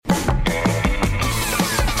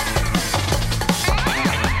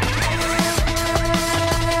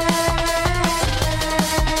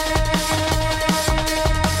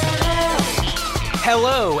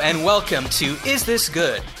and welcome to Is This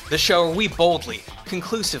Good? The show where we boldly,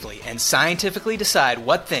 conclusively, and scientifically decide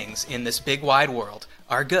what things in this big wide world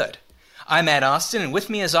are good. I'm Matt Austin, and with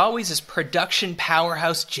me as always is production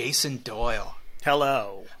powerhouse Jason Doyle.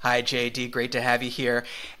 Hello. Hi JD, great to have you here.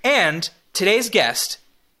 And today's guest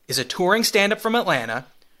is a touring stand-up from Atlanta.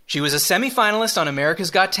 She was a semi-finalist on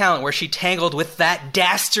America's Got Talent where she tangled with that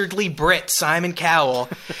dastardly Brit, Simon Cowell.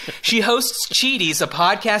 She hosts Cheaties, a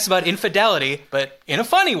podcast about infidelity, but in a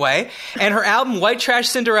funny way. And her album, White Trash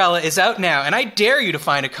Cinderella, is out now. And I dare you to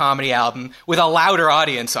find a comedy album with a louder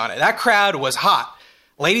audience on it. That crowd was hot.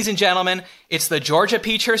 Ladies and gentlemen, it's the Georgia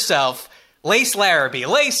Peach herself, Lace Larrabee.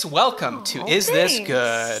 Lace, welcome to Is This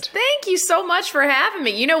Good? Thank you so much for having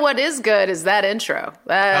me. You know what is good is that intro.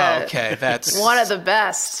 Okay, that's... one of the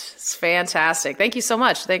best. It's fantastic. Thank you so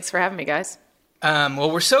much. Thanks for having me, guys. Well,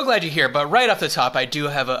 we're so glad you're here, but right off the top, I do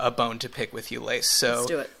have a bone to pick with you, Lace. So let's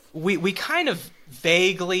do it. We kind of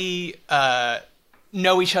vaguely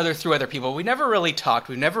know each other through other people. We never really talked.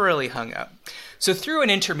 We've never really hung out. So through an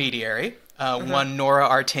intermediary... one Nora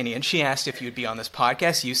Artinian. She asked if you'd be on this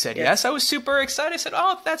podcast. You said yes. I was super excited. I said,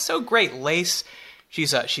 "Oh, that's so great, Lace.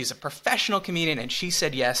 She's a professional comedian, and she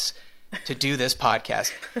said yes to do this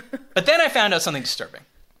podcast." But then I found out something disturbing.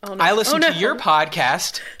 Oh, no. I listened to your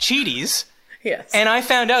podcast, Cheaties, and I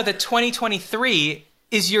found out that 2023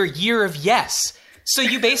 is your year of yes. So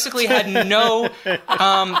you basically had no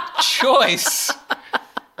choice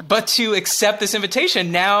but to accept this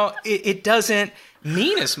invitation. Now it doesn't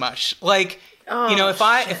mean as much. Like, if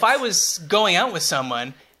I was going out with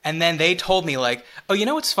someone and then they told me like, "Oh, you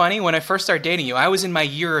know what's funny? When I first started dating you, I was in my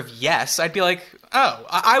year of yes," I'd be like, "Oh,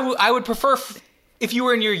 I would prefer if you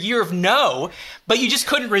were in your year of no, but you just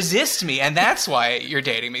couldn't resist me, and that's why you're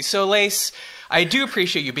dating me." So, Lace, I do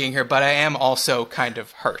appreciate you being here, but I am also kind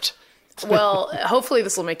of hurt. Well, hopefully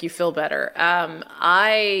this will make you feel better.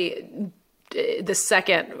 The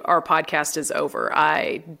second our podcast is over,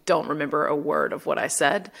 I don't remember a word of what I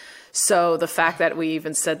said. So the fact that we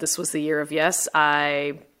even said this was the year of yes,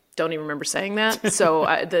 I don't even remember saying that. So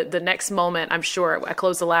the next moment, I'm sure I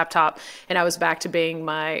closed the laptop and I was back to being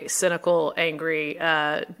my cynical, angry,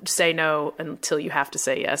 say no until you have to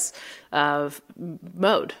say yes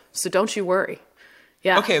mode. So don't you worry.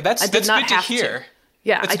 Yeah. Okay, that's good to hear.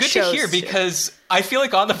 Yeah, it's good to hear because I feel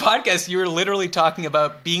like on the podcast you were literally talking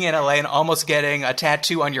about being in LA and almost getting a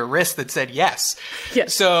tattoo on your wrist that said yes.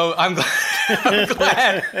 Yes. So I'm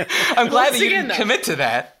glad that you didn't commit to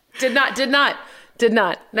that. Did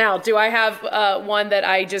not. Now, do I have one that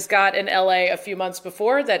I just got in LA a few months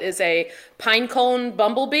before that is a pinecone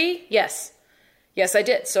bumblebee? Yes. Yes, I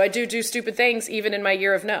did. So I do stupid things even in my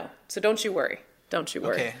year of no. So don't you worry. Don't you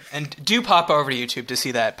worry. Okay, and do pop over to YouTube to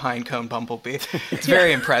see that pinecone bumblebee. It's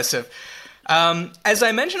very impressive. As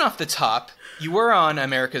I mentioned off the top, you were on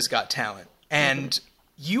America's Got Talent, and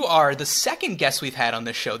you are the second guest we've had on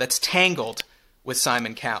this show that's tangled with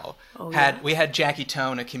Simon Cowell. We had Jackie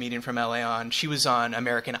Tone, a comedian from LA, on. She was on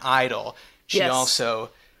American Idol. She also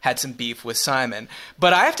had some beef with Simon.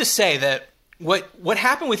 But I have to say that what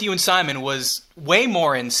happened with you and Simon was way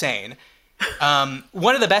more insane.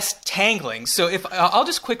 One of the best tanglings. So if I'll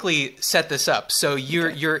just quickly set this up. So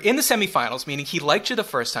you're in the semifinals, meaning he liked you the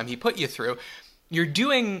first time, he put you through. You're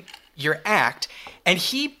doing your act, and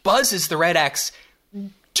he buzzes the Red X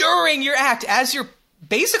during your act as you're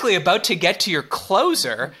basically about to get to your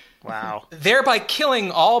closer. Wow. Thereby killing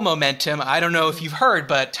all momentum. I don't know if you've heard,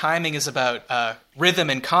 but timing is about rhythm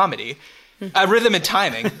and comedy. Rhythm and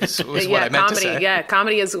timing is what I meant to say. Yeah,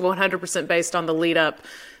 comedy is 100% based on the lead up.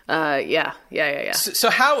 Yeah. So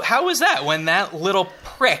how was that when that little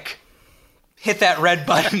prick hit that red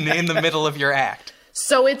button in the middle of your act?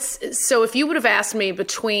 So if you would have asked me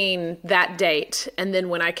between that date and then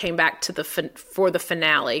when I came back to for the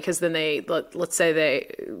finale, because then let's say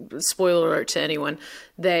spoiler alert to anyone,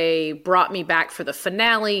 they brought me back for the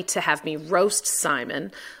finale to have me roast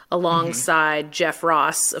Simon alongside Jeff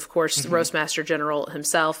Ross, of course, Roastmaster General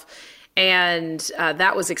himself. And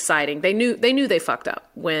that was exciting. They knew they fucked up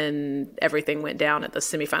when everything went down at the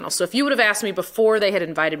semifinals. So if you would have asked me before they had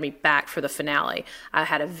invited me back for the finale, I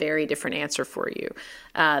had a very different answer for you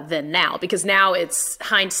than now. Because now it's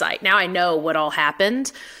hindsight. Now I know what all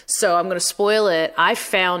happened. So I'm going to spoil it. I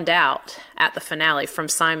found out at the finale from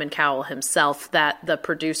Simon Cowell himself that the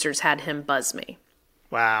producers had him buzz me.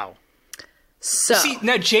 Wow. So see,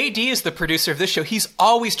 now JD is the producer of this show. He's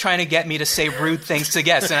always trying to get me to say rude things to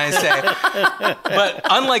guests, and I say, but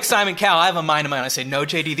unlike Simon Cowell, I have a mind of my own. I say, no,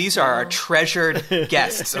 JD, these are our treasured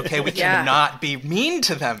guests. Okay, we cannot be mean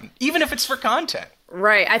to them, even if it's for content.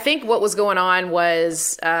 Right. I think what was going on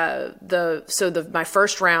was my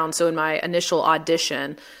first round. So in my initial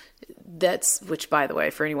audition, which, by the way,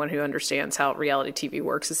 for anyone who understands how reality TV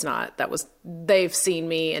works, is not, they've seen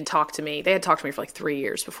me and talked to me. They had talked to me for like 3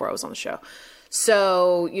 years before I was on the show.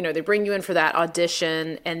 So, they bring you in for that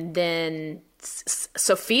audition, and then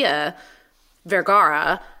Sofia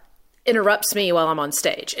Vergara interrupts me while I'm on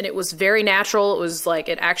stage. And it was very natural. It was like,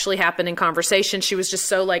 it actually happened in conversation. She was just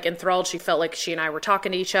so like enthralled. She felt like she and I were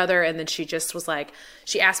talking to each other. And then she just was like,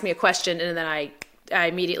 she asked me a question, and then I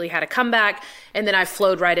immediately had a comeback, and then I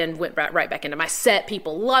flowed right in, went right back into my set.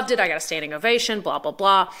 People loved it. I got a standing ovation, blah, blah,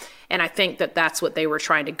 blah. And I think that that's what they were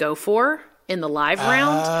trying to go for in the live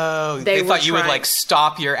round. Oh, they thought you would like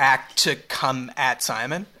stop your act to come at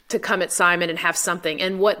Simon? To come at Simon and have something.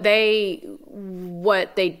 And what they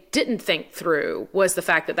didn't think through was the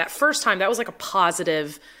fact that first time, that was like a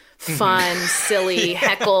positive, fun, silly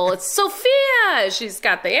heckle. It's Sophia. She's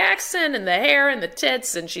got the accent and the hair and the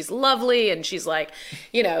tits, and she's lovely, and she's like,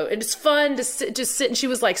 and it's fun to just sit. And she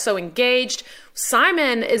was like so engaged.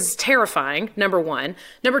 Simon is terrifying, number one.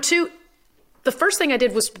 Number two, the first thing I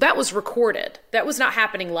did that was recorded. That was not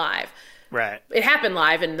happening live. Right. It happened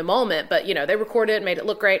live in the moment, but they recorded it, made it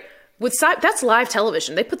look great. That's live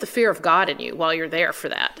television. They put the fear of God in you while you're there for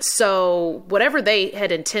that. So whatever they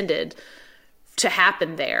had intended to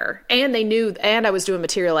happen there, and they knew, and I was doing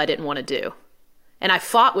material I didn't want to do. And I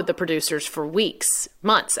fought with the producers for weeks,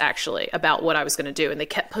 months actually, about what I was going to do. And they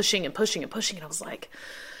kept pushing and pushing and pushing. And I was like,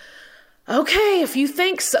 okay, if you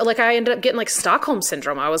think so, like I ended up getting like Stockholm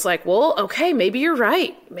syndrome. I was like, well, okay, maybe you're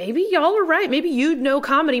right. Maybe y'all are right. Maybe you know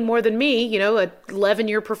comedy more than me, a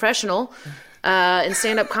 11-year professional in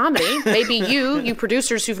stand-up comedy. Maybe you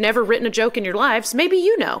producers who've never written a joke in your lives, maybe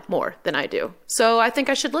you know more than I do. So I think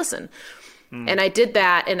I should listen. And I did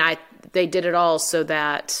that, and they did it all so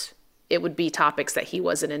that it would be topics that he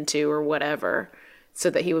wasn't into or whatever, so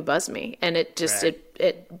that he would buzz me. And it just, it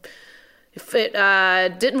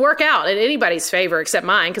didn't work out in anybody's favor except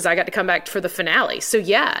mine, because I got to come back for the finale. So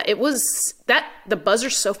yeah, it was the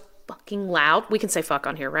buzzer's so fucking loud. We can say fuck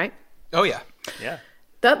on here, right? Oh yeah. Yeah.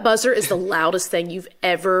 That buzzer is the loudest thing you've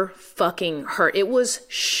ever fucking heard. It was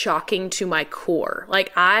shocking to my core.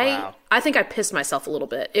 Like I think I pissed myself a little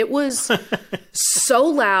bit. It was so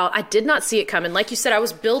loud. I did not see it coming. Like you said, I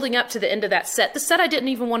was building up to the end of that set. The set I didn't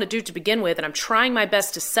even want to do to begin with, and I'm trying my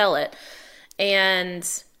best to sell it. And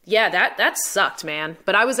yeah, that sucked, man.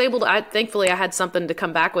 But I was able to, thankfully I had something to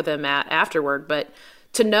come back with him afterward. But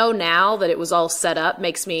to know now that it was all set up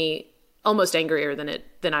makes me almost angrier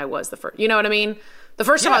than I was the first. You know what I mean? The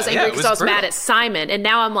first time I was angry because I was mad at Simon, and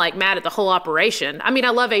now I'm like mad at the whole operation. I mean, I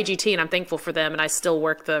love AGT and I'm thankful for them, and I still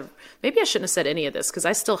work maybe I shouldn't have said any of this because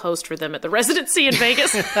I still host for them at the residency in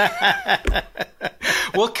Vegas.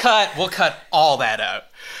 We'll cut all that out.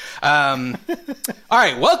 All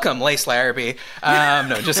right, welcome, Lace Larrabee.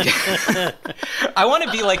 No, just kidding. I want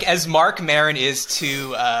to be like, as Mark Maron is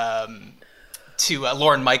to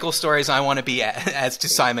Lauren Michaels stories, I want to be as to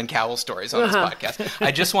Simon Cowell stories on this podcast.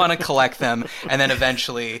 I just want to collect them, and then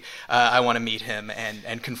eventually I want to meet him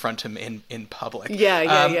and confront him in public.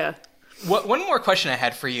 Yeah. One more question I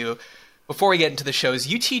had for you before we get into the show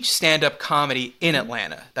is, you teach stand-up comedy in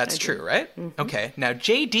Atlanta. That's true, right? Mm-hmm. Okay. Now,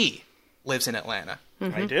 JD lives in Atlanta.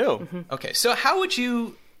 Mm-hmm. I do. Mm-hmm. Okay. So how would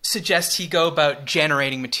you suggest he go about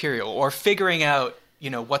generating material or figuring out,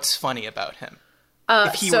 what's funny about him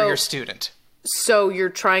if he were your student? So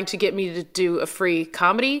you're trying to get me to do a free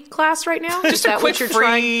comedy class right now? Just a quick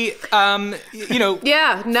free,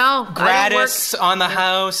 yeah, no, gratis on the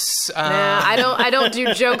house. Nah, I don't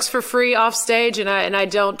do jokes for free off stage, and I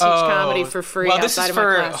don't teach comedy for free outside of my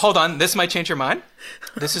class. Hold on, this might change your mind.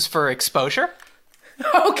 This is for exposure.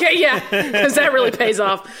 Okay, yeah, because that really pays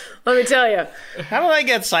off. Let me tell you. How do I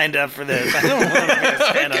get signed up for this? I don't want to be a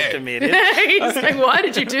stand-up comedian. He's like, why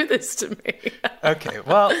did you do this to me? Okay,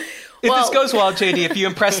 well, if this goes well, JD, if you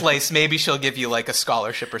impress Lace, maybe she'll give you like a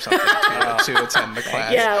scholarship or something to attend the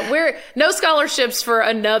class. Yeah, we're no scholarships for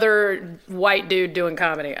another white dude doing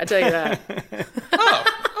comedy. I tell you that. Oh,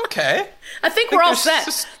 okay. I think we're all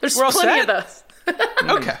set. There's plenty of those.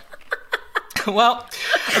 Okay. Well,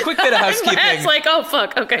 a quick bit of housekeeping. It's like, oh,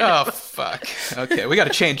 fuck. Okay. Oh, fuck. Okay, we got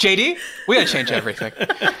to change. JD, we got to change everything.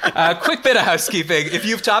 Quick bit of housekeeping. If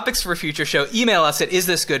you have topics for a future show, email us at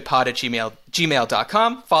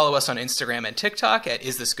isthisgoodpod@gmail.com. Follow us on Instagram and TikTok at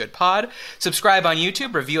isthisgoodpod. Subscribe on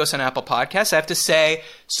YouTube. Review us on Apple Podcasts. I have to say,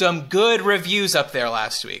 some good reviews up there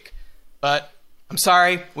last week. But I'm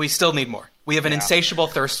sorry, we still need more. We have an insatiable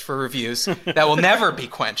thirst for reviews that will never be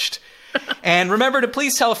quenched. And remember to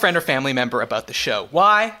please tell a friend or family member about the show.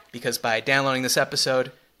 Why? Because by downloading this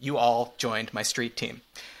episode, you all joined my street team.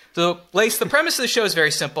 So, Lace, the premise of the show is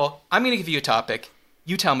very simple. I'm going to give you a topic.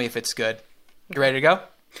 You tell me if it's good. You ready to go?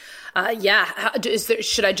 Yeah.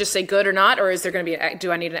 Should I just say good or not, or is there going to be?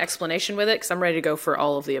 Do I need an explanation with it? Because I'm ready to go for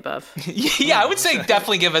all of the above. Yeah, I would say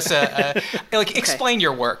definitely give us explain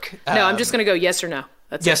your work. No, I'm just going to go yes or no.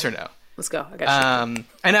 That's yes it. or no. Let's go. I got you.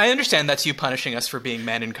 And I understand that's you punishing us for being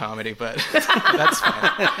men in comedy, but that's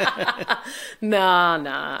fine.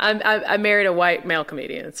 Nah. I married a white male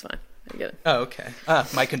comedian. It's fine. I get it. Oh, okay.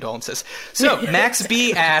 My condolences. So, Max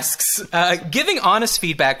B asks, giving honest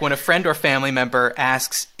feedback when a friend or family member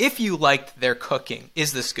asks if you liked their cooking.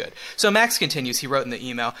 Is this good? So, Max continues, he wrote in the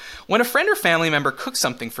email, when a friend or family member cooks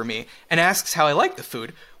something for me and asks how I like the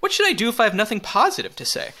food, what should I do if I have nothing positive to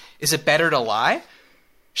say? Is it better to lie?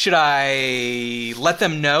 Should I let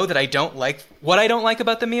them know that I don't like what I don't like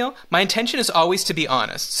about the meal? My intention is always to be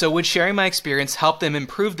honest, so would sharing my experience help them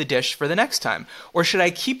improve the dish for the next time? Or should I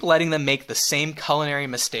keep letting them make the same culinary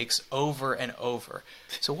mistakes over and over?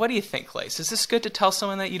 So what do you think, Lace? Is this good to tell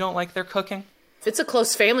someone that you don't like their cooking? If it's a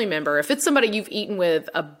close family member, if it's somebody you've eaten with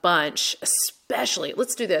a bunch, especially,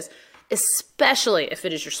 let's do this, especially if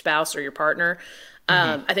it is your spouse or your partner,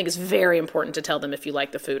 I think it's very important to tell them if you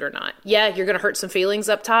like the food or not. Yeah, you're going to hurt some feelings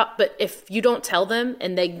up top, but if you don't tell them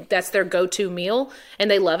and that's their go-to meal and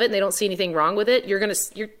they love it and they don't see anything wrong with it,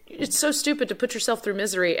 it's so stupid to put yourself through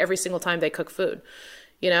misery every single time they cook food.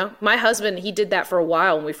 You know, my husband, he did that for a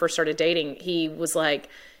while when we first started dating. He was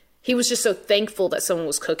just so thankful that someone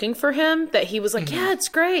was cooking for him that he was like, yeah, it's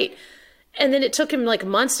great. And then it took him like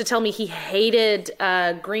months to tell me he hated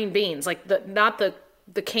green beans, like not the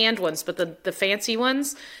canned ones, but the fancy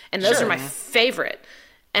ones. And those are my favorite.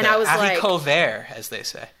 And I was like, Couvert, as they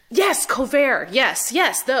say. Yes, Couvert.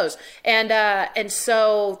 Yes, those. And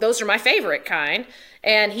so those are my favorite kind.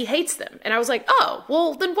 And he hates them. And I was like, oh,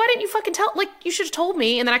 well, then why didn't you fucking tell? Like, you should have told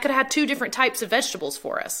me, and then I could have had 2 different types of vegetables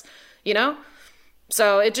for us, you know?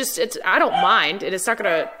 So I don't mind. It's not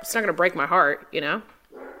gonna break my heart, you know?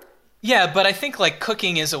 Yeah, but I think like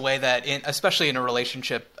cooking is a way that, especially in a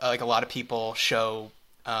relationship, like a lot of people show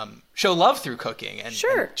love through cooking and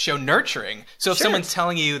show nurturing. So if someone's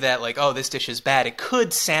telling you that like, oh, this dish is bad, it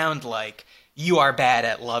could sound like you are bad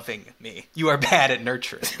at loving me. You are bad at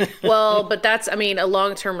nurturing. Well, but a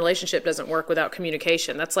long-term relationship doesn't work without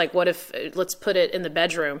communication. That's like, what if, let's put it in the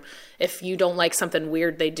bedroom. If you don't like something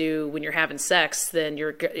weird they do when you're having sex, then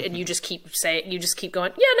you just keep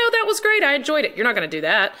going, yeah, no, that was great. I enjoyed it. You're not going to do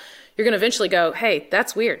that. You're going to eventually go, hey,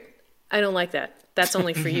 that's weird. I don't like that. That's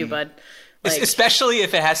only for you, bud. Like, especially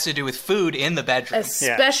if it has to do with food in the bedroom.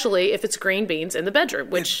 Especially if it's green beans in the bedroom,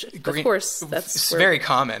 which, of course, that's very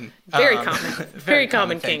common. Very common. Very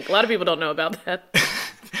common kink. A lot of people don't know about that.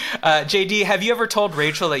 JD, have you ever told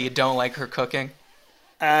Rachel that you don't like her cooking?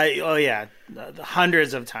 Oh, yeah.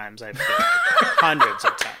 Hundreds of times I've said it. Hundreds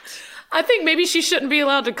of times. I think maybe she shouldn't be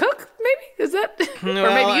allowed to cook, maybe? Is that? Well, or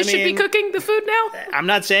maybe you should be cooking the food now? I'm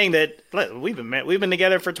not saying that. Look, we've been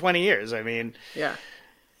together for 20 years. I mean, yeah.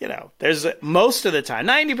 You know, there's most of the time,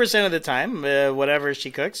 90% of the time, whatever she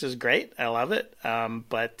cooks is great. I love it.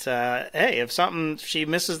 But hey, if she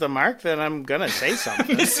misses the mark, then I'm going to say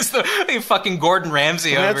something. This is the fucking Gordon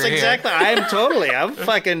Ramsay over here. That's exactly. I'm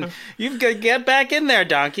fucking, you've got to get back in there,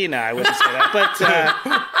 donkey. No, I wouldn't say that.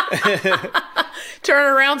 But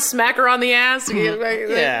turn around, smack her on the ass.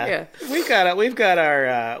 Yeah. We've got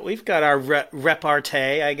our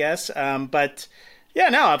repartee, I guess. But yeah,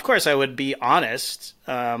 no, of course I would be honest.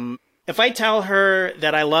 If I tell her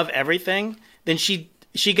that I love everything, then she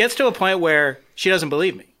gets to a point where she doesn't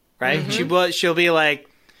believe me, right? Mm-hmm. She'll be like,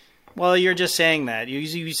 "Well, you're just saying that.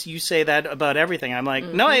 You say that about everything." I'm like,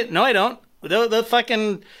 mm-hmm. No, I don't. The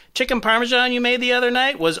fucking chicken parmesan you made the other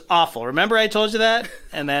night was awful. Remember I told you that?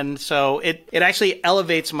 And then so it actually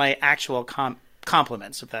elevates my actual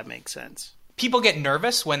compliments, if that makes sense. People get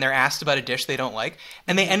nervous when they're asked about a dish they don't like,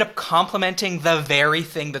 and they end up complimenting the very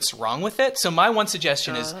thing that's wrong with it. So my one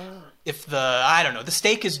suggestion is, if the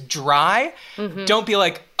steak is dry, don't be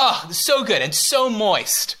like, oh, it's so good and so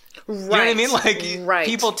moist. Right. You know what I mean? Like,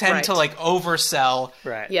 people tend to like oversell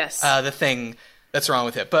the thing that's wrong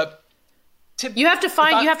with it. But you have to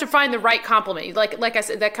find the right compliment. Like I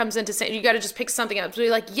said, that comes into saying you got to just pick something up. So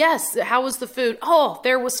you're like, yes, how was the food? Oh,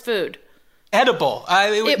 there was food. Edible.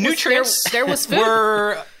 Nutrients there was food.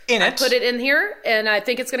 Were in it. I put it in here, and I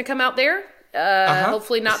think it's going to come out there.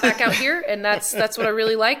 Hopefully not back out here. And that's what I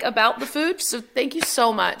really like about the food. So thank you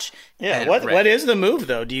so much. Yeah. What is the move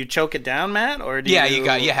though? Do you choke it down, Matt, or do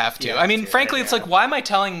you have to? I mean, frankly, it's like, why am I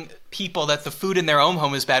telling people that the food in their own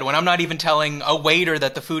home is bad when I'm not even telling a waiter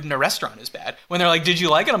that the food in a restaurant is bad? When they're like, "Did you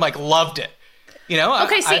like it?" I'm like, "Loved it." You know?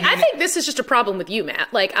 Okay, see, I think this is just a problem with you,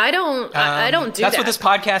 Matt. Like, I don't do that's that. That's what this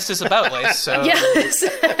podcast is about, Lace. So. Yes.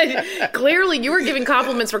 Clearly, you were giving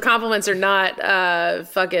compliments where compliments are not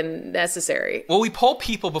fucking necessary. Well, we poll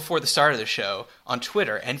people before the start of the show on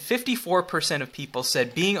Twitter, and 54% of people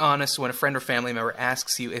said being honest when a friend or family member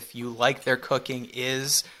asks you if you like their cooking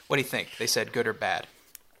is, what do you think? They said good or bad?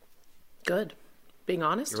 Good. Being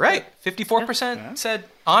honest? You're right. 54% said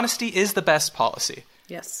honesty is the best policy.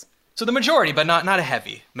 Yes. So the majority, but not a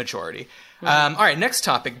heavy majority. All right, next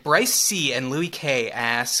topic. Bryce C. and Louis K.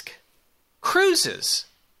 ask, cruises,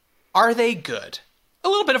 are they good? A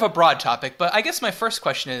little bit of a broad topic, but I guess my first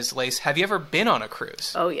question is, Lace, have you ever been on a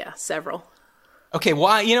cruise? Oh, yeah, several. Okay,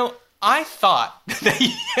 well, you know, I thought that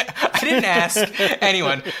I didn't ask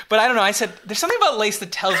anyone, but I don't know. I said, there's something about Lace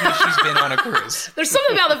that tells me she's been on a cruise. There's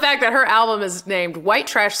something about the fact that her album is named White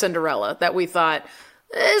Trash Cinderella that we thought,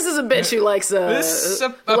 this is a bitch who likes This is a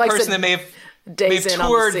person that may have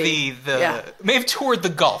toured may have toured the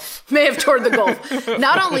Gulf. May have toured the Gulf.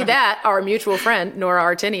 Not only that, our mutual friend, Nora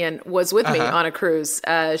Artinian, was with me on a cruise.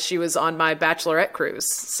 She was on my Bachelorette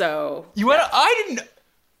cruise. So I didn't.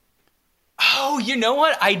 Oh, you know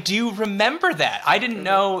what? I do remember that. I didn't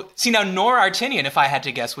know. See, now Nora Artinian, if I had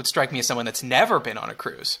to guess, would strike me as someone that's never been on a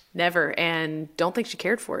cruise. Never, and don't think she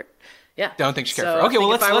cared for it. Yeah. Don't think she cared for it. Okay, well,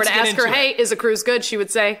 let's if I were to get ask into her, it. hey, is a cruise good? She would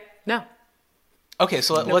say, no. Okay,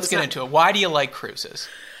 so let's get into it. Why do you like cruises?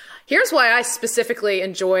 Here's why I specifically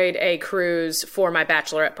enjoyed a cruise for my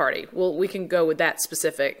bachelorette party. Well, we can go with that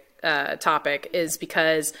specific topic, is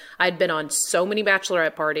because I'd been on so many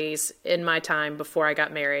bachelorette parties in my time before I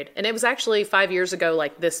got married. And it was actually 5 years ago,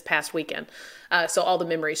 like this past weekend. So all the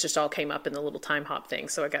memories just all came up in the little time hop thing.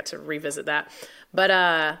 So I got to revisit that. But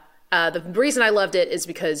the reason I loved it is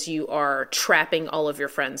because you are trapping all of your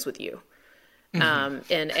friends with you.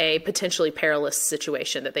 In a potentially perilous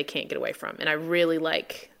situation that they can't get away from. And I really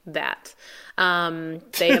like that.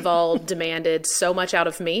 They have all demanded so much out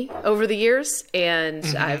of me over the years. And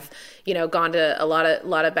I've, gone to a lot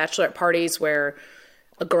of bachelorette parties where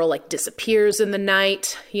a girl like disappears in the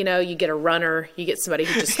night. You get a runner, you get somebody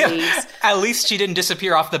who just leaves. At least she didn't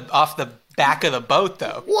disappear off the back of the boat,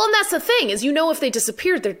 though. Well, and that's the thing, is if they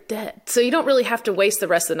disappeared, they're dead. So you don't really have to waste the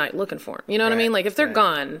rest of the night looking for them. You know what I mean? Like, if they're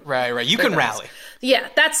gone... Right. You can rally. Yeah,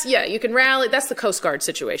 you can rally. That's the Coast Guard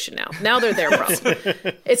situation now. Now they're their problem.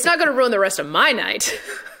 It's not going to ruin the rest of my night.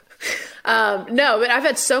 No, but I've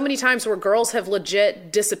had so many times where girls have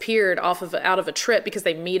legit disappeared out of a trip because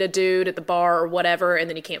they meet a dude at the bar or whatever, and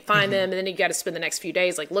then you can't find them, and then you got to spend the next few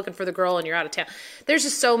days like looking for the girl, and you're out of town. There's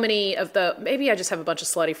just so many maybe I just have a bunch of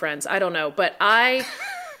slutty friends. I don't know, but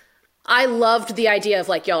I loved the idea of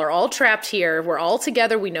like, y'all are all trapped here. We're all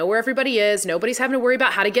together. We know where everybody is. Nobody's having to worry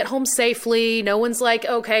about how to get home safely. No one's like,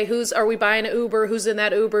 okay, are we buying an Uber? Who's in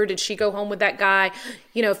that Uber? Did she go home with that guy?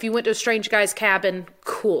 If you went to a strange guy's cabin,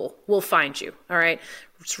 cool. We'll find you. All right.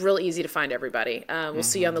 It's real easy to find everybody. We'll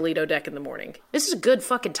see you on the Lido deck in the morning. This is a good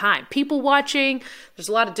fucking time. People watching. There's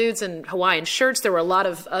a lot of dudes in Hawaiian shirts. There were a lot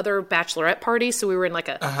of other bachelorette parties. So we were in like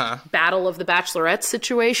a battle of the bachelorette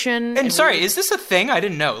situation. And sorry, is this a thing? I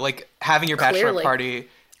didn't know. Like having your bachelor party.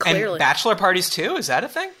 Clearly. And bachelor parties too? Is that a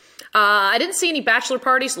thing? I didn't see any bachelor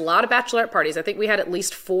parties. A lot of bachelorette parties. I think we had at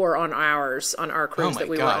least 4 on our cruise that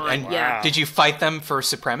we were on. And yeah. Did you fight them for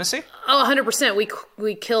supremacy? Oh, 100%.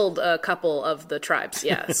 We killed a couple of the tribes.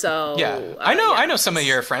 Yeah. So yeah, I know some of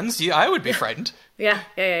your friends. I would be frightened.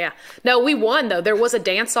 Yeah. No, we won though. There was a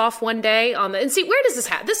dance off one day and see, where does this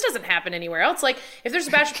happen? This doesn't happen anywhere else. Like if there's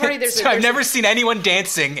a bachelor party, I've never seen anyone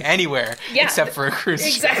dancing anywhere except for a cruise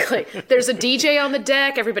ship. Exactly. There's a DJ on the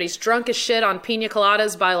deck. Everybody's drunk as shit on pina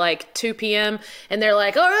coladas by like 2 p.m. And they're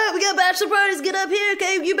like, all right, we got bachelor parties. Get up here.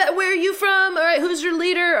 Okay. Where are you from? All right. Who's your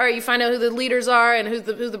leader? All right. You find out who the leaders are and who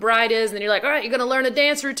the bride is. And then you're like, all right, you're going to learn a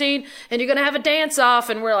dance routine and you're going to have a dance off.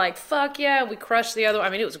 And we're like, fuck yeah. We crushed the other.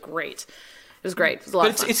 I mean, it was great. It was great. It was a lot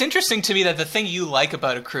of fun. It's interesting to me that the thing you like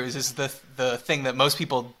about a cruise is the thing that most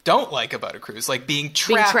people don't like about a cruise, like being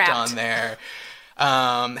trapped on there,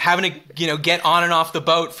 having to get on and off the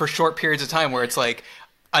boat for short periods of time where it's like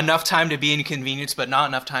enough time to be inconvenienced, but not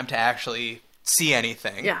enough time to actually see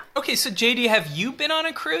anything. Yeah. Okay, so JD, have you been on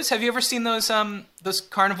a cruise? Have you ever seen those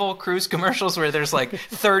Carnival cruise commercials where there's like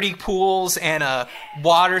 30 pools and a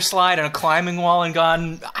water slide and a climbing wall and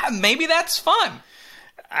gone, maybe that's fun.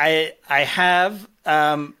 I have.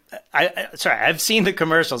 Sorry, I've seen the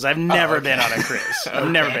commercials. I've never been on a cruise. I've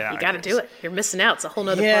never been on. You got to do it. You're missing out. It's a whole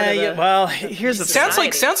nother Yeah, part of the. yeah. Well, here's the Sounds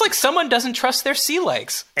like someone doesn't trust their sea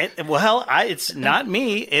legs. It's not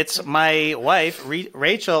me. It's my wife,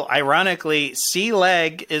 Rachel. Ironically, Sea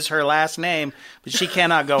Leg is her last name, but she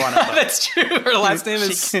cannot go on a boat. That's true. Her last name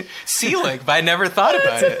is Sea Leg, but I never thought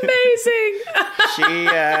about it. Amazing.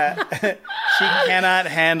 She cannot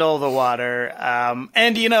handle the water.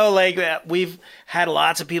 And we've had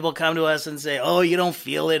lots of people come to us and say, "Oh, you don't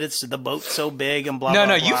feel it. It's the boat's so big and blah blah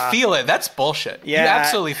blah." No, you feel it. That's bullshit. Yeah. You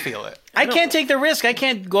absolutely feel it. I can't take the risk. I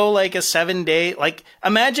can't go like a 7-day. Like,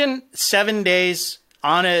 imagine 7 days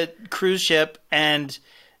on a cruise ship, and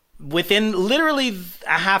within literally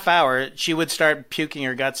a half hour, she would start puking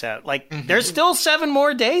her guts out. Like, there's still 7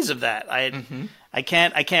 more days of that. I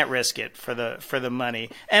can't risk it for the money.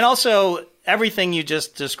 And also, everything you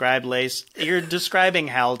just described, Lace, you're describing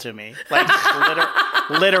hell to me, like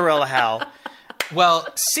literal hell. Well,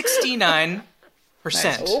 69%.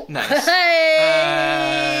 Nice.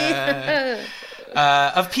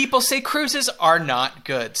 Of people say cruises are not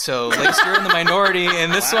good. So, Lace, you're in the minority in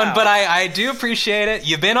this one, but I do appreciate it.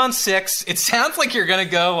 You've been on 6. It sounds like you're going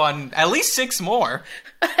to go on at least 6 more.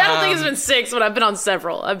 I don't think it's been 6, but I've been on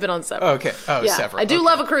several. Okay. Oh, yeah. several. I do okay.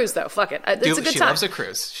 love a cruise, though. Fuck it. It's a good she time. Loves a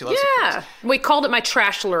cruise. She loves a cruise. We called it my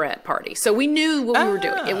Trashlorette party. So we knew what we were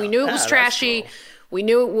doing. And we knew it was trashy. Cool. We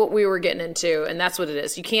knew what we were getting into, and that's what it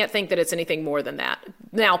is. You can't think that it's anything more than that.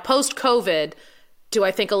 Now, post-COVID, do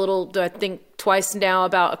I think twice now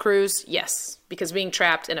about a cruise? Yes. Because being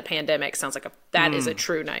trapped in a pandemic sounds like that is a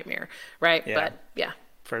true nightmare, right? Yeah. But, yeah.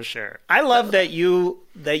 For sure. I love that you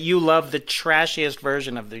love the trashiest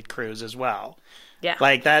version of the cruise as well. Yeah.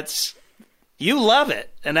 Like, you love it.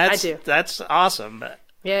 And I do. That's awesome. But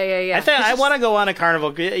Yeah. I want to go on a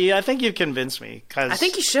Carnival. I think you've convinced me. I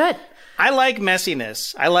think you should. I like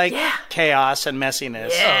messiness. I like chaos and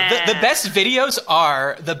messiness. Yeah. The best videos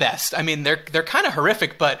are the best. I mean, they're kind of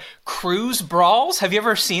horrific, but cruise brawls, have you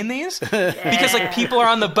ever seen these? Because, like, people are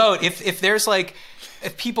on the boat. If there's, like...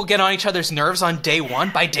 If people get on each other's nerves on day 1,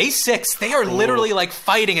 by day 6, they are literally like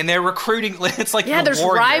fighting and they're recruiting. It's like there's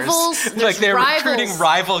warriors. rivals. Like they're recruiting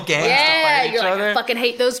rival gangs to fight each other. I fucking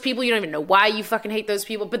hate those people. You don't even know why you fucking hate those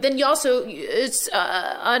people. But then you also, it's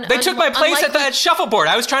they took my place at shuffleboard.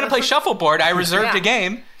 I was trying to play shuffleboard. I reserved a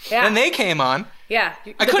game, and they came on. Yeah.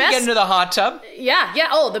 I couldn't get into the hot tub. Yeah.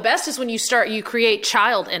 Oh, the best is when you create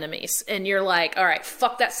child enemies and you're like, all right,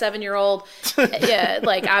 fuck that 7-year-old. Yeah.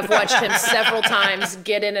 Like, I've watched him several times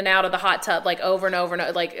get in and out of the hot tub, like over and over and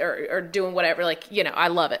over, like, or doing whatever. Like, I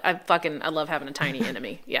love it. I love having a tiny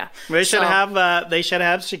enemy. Yeah. They should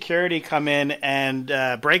have security come in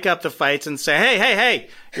and break up the fights and say, hey,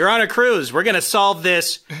 you're on a cruise. We're going to solve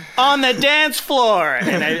this on the dance floor.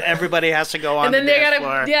 And everybody has to go on the dance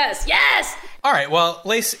floor. Yes. All right, well,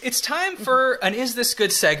 Lace, it's time for an Is This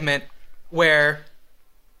Good segment where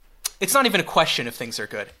it's not even a question if things are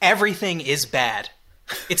good. Everything is bad.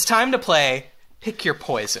 It's time to play Pick Your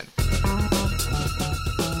Poison.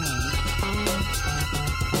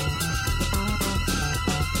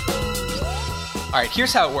 All right,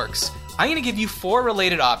 here's how it works. I'm going to give you 4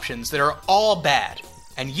 related options that are all bad,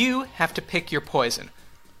 and you have to pick your poison.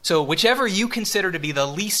 So whichever you consider to be the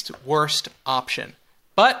least worst option.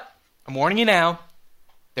 But I'm warning you now,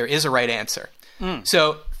 there is a right answer.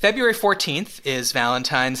 So February 14th is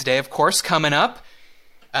Valentine's Day, of course, coming up.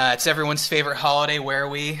 It's everyone's favorite holiday where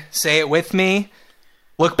we, say it with me,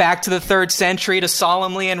 look back to the 3rd century to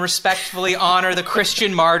solemnly and respectfully honor the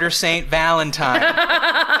Christian martyr Saint Valentine.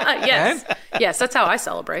 Yes. Okay? Yes, that's how I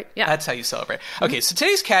celebrate. Yeah. That's how you celebrate. Okay, so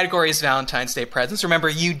today's category is Valentine's Day presents. Remember,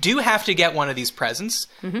 you do have to get one of these presents.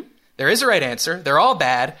 There is a right answer. They're all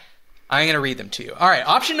bad. I'm going to read them to you. All right,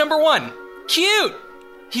 option number 1. Cute!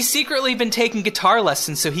 He's secretly been taking guitar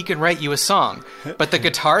lessons so he can write you a song. But the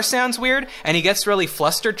guitar sounds weird, and he gets really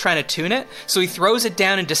flustered trying to tune it, so he throws it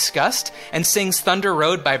down in disgust and sings Thunder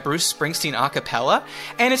Road by Bruce Springsteen a cappella.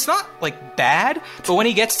 And it's not, like, bad, but when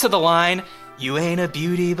he gets to the line, "You ain't a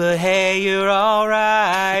beauty, but hey, you're all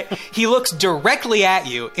right," he looks directly at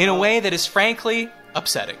you in a way that is frankly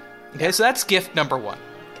upsetting. Okay, so that's gift number 1.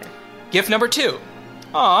 Okay. Gift number 2.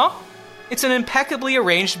 Aw. It's an impeccably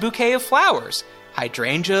arranged bouquet of flowers.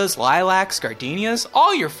 Hydrangeas, lilacs, gardenias,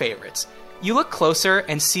 all your favorites. You look closer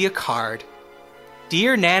and see a card.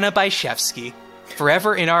 "Dear Nana Byshevsky,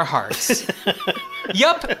 forever in our hearts."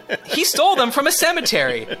 Yup, he stole them from a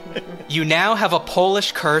cemetery. You now have a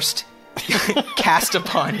Polish curse cast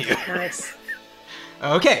upon you. Nice.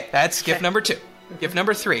 Okay, that's gift number 2. Gift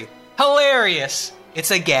number 3. Hilarious.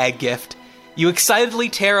 It's a gag gift. You excitedly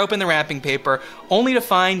tear open the wrapping paper, only to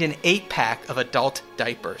find an 8-pack of adult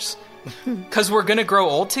diapers. 'Cause we're gonna grow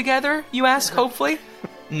old together, you ask, hopefully?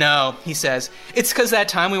 No, he says. It's 'cause that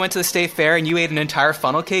time we went to the state fair and you ate an entire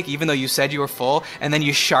funnel cake even though you said you were full, and then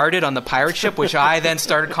you sharded on the pirate ship, which I then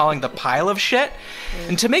started calling the pile of shit.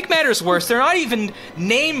 And to make matters worse, they're not even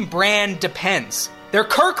name brand Depends. They're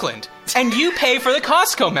Kirkland, and you pay for the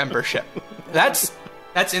Costco membership. That's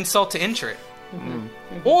insult to injury.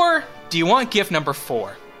 Or do you want gift number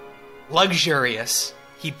 4? Luxurious.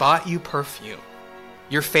 He bought you perfume.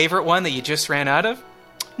 Your favorite one that you just ran out of?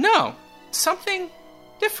 No, something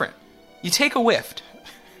different. You take a whiff.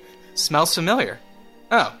 Smells familiar.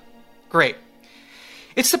 Oh, great.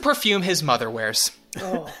 It's the perfume his mother wears.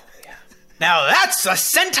 Oh, yeah. Now that's the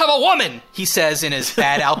scent of a woman, he says in his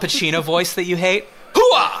bad Al Pacino voice that you hate.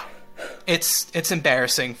 Hooah! It's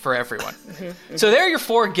embarrassing for everyone. So there are your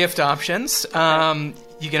 4 gift options.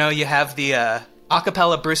 You have the a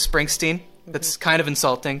cappella Bruce Springsteen. That's kind of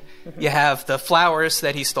insulting. You have the flowers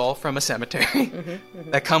that he stole from a cemetery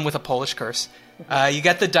that come with a Polish curse. You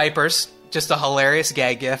get the diapers, just a hilarious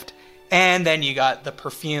gag gift. And then you got the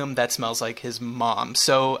perfume that smells like his mom.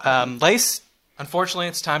 So, Lace, unfortunately,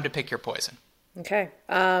 it's time to pick your poison. Okay.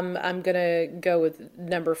 I'm going to go with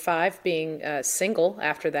number 5 being single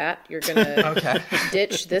after that. You're going to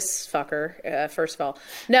ditch this fucker, first of all.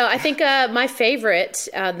 No, I think my favorite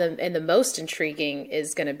and the most intriguing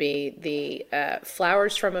is going to be the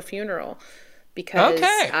flowers from a funeral. Because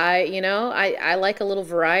I like a little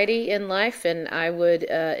variety in life, and I would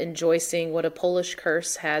enjoy seeing what a Polish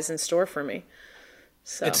curse has in store for me.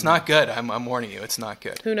 So, it's not good. I'm warning you. It's not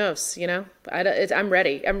good. Who knows? I'm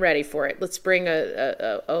ready. I'm ready for it. Let's bring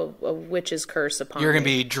a witch's curse upon. You're going to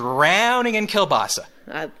be drowning in kielbasa.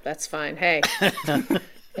 That's fine. Hey,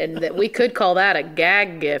 and we could call that a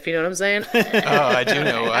gag gift. You know what I'm saying? Oh, I do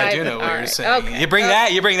know what you're saying. Okay. You bring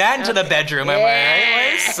that into the bedroom. Am I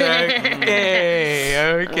right, Lace?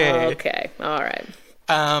 Okay. All right.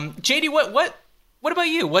 JD, what about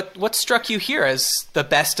you? What struck you here as the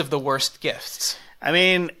best of the worst gifts? I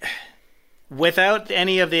mean, without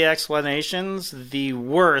any of the explanations, the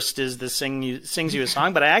worst is the sings you a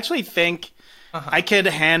song. But I actually think I could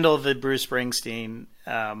handle the Bruce Springsteen,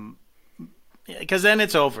 because then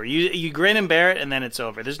it's over. You grin and bear it, and then it's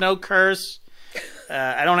over. There's no curse.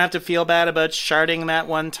 I don't have to feel bad about sharding that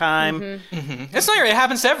one time. It's not. It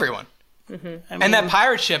happens to everyone. I mean, and that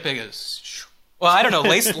pirate ship is. Well, I don't know.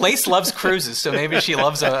 Lace loves cruises, so maybe she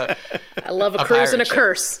loves I love a cruise and a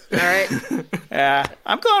curse. All right. Yeah,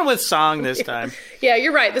 I'm going with song this time. Yeah,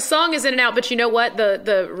 you're right. The song is in and out, but you know what?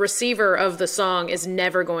 The receiver of the song is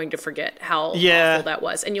never going to forget how awful that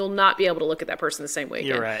was, and you'll not be able to look at that person the same way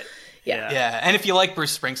again. You're right. Yeah. And if you like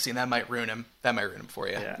Bruce Springsteen, that might ruin him. That might ruin him for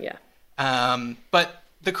you. Yeah. But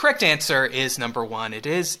the correct answer is number 1. It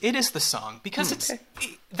is the song, because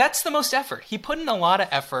that's the most effort. He put in a lot of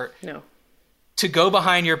effort. No. To go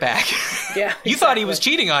behind your back. Yeah. You thought he was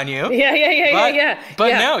cheating on you. Yeah.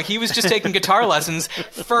 But no, he was just taking guitar lessons,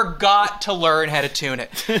 forgot to learn how to tune it.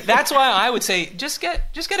 That's why I would say just get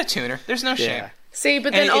a tuner. There's no shame. See,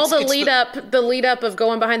 but then all the lead up of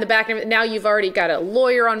going behind the back, and now you've already got a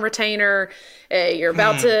lawyer on retainer. You're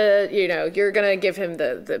about to, you're going to give him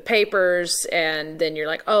the papers, and then you're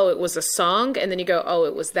like, oh, it was a song. And then you go, oh,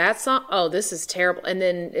 it was that song. Oh, this is terrible. And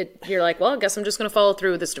then you're like, well, I guess I'm just going to follow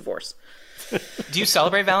through with this divorce. Do you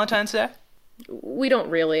celebrate Valentine's Day? We don't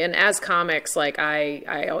really, and as comics, like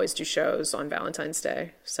I always do shows on Valentine's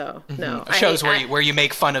Day, so no shows where you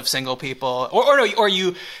make fun of single people, or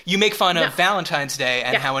you make fun of Valentine's Day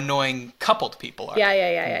and how annoying coupled people are.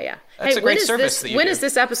 Yeah. That's a great service. When is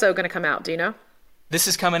this episode going to come out? Do you know? This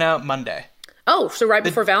is coming out Monday. Oh, so right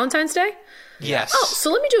before Valentine's Day? Yes. Oh,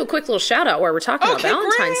 so let me do a quick little shout out while we're talking about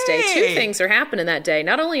Valentine's Day. 2 things are happening that day.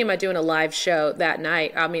 Not only am I doing a live show that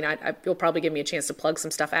night, I mean, you'll probably give me a chance to plug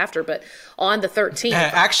some stuff after, but on the 13th.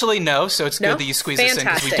 Actually, no. So it's good that you squeeze us in,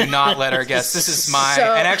 because we do not let our guests. This is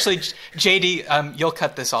and actually, JD, you'll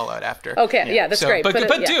cut this all out after. Okay, that's great. But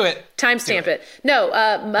do it. Timestamp it. No,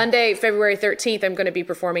 Monday, February 13th, I'm going to be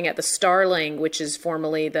performing at the Starling, which is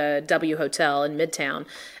formerly the W Hotel in Midtown.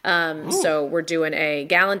 So we're doing a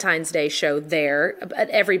Galentine's Day show there. But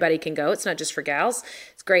everybody can go. It's not just for gals.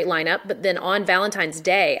 It's a great lineup. But then on Valentine's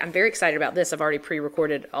Day, I'm very excited about this. I've already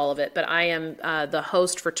pre-recorded all of it. But I am the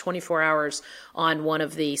host for 24 hours on one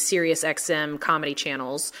of the Sirius XM comedy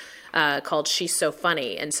channels called She's So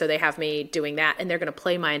Funny. And so they have me doing that. And they're going to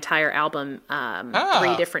play my entire album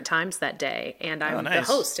 3 different times that day. And I'm the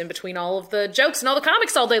host in between all of the jokes and all the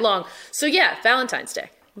comics all day long. So yeah, Valentine's Day.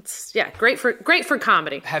 It's great for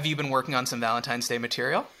comedy. Have you been working on some Valentine's Day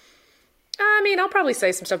material? I mean, I'll probably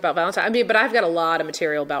say some stuff about Valentine. I mean, but I've got a lot of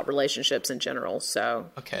material about relationships in general, so.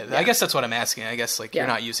 Okay, yeah. I guess that's what I'm asking. I guess, like, Yeah. you're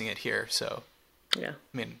not using it here, so. Yeah.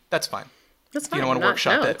 I mean, that's fine. That's fine. You don't want to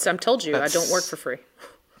workshop it. I'm told you, I don't work for free.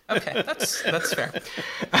 Okay, that's fair.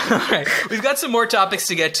 All right, we've got some more topics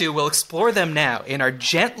to get to. We'll explore them now in our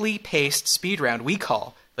gently paced speed round we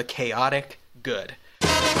call the Chaotic Good.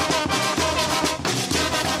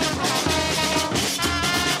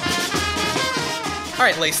 All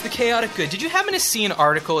right, Lace, the Chaotic Good. Did you happen to see an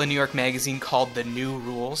article in New York Magazine called The New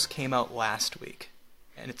Rules? Came out last week.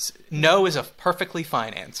 And it's no is a perfectly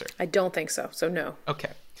fine answer. I don't think so, so no. Okay.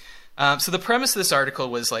 So the premise of this article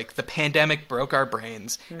was like the pandemic broke our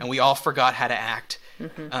brains and we all forgot how to act.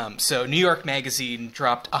 So New York Magazine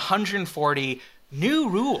dropped 140 new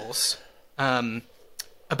rules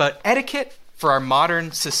about etiquette for our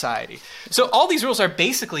modern society. So all these rules are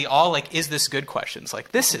basically all like, is this good questions?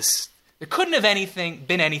 Like there couldn't have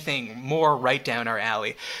been anything more right down our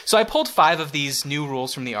alley. So I pulled 5 of these new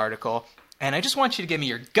rules from the article, and I just want you to give me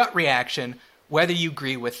your gut reaction, whether you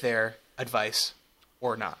agree with their advice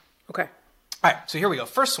or not. Okay. All right, so here we go.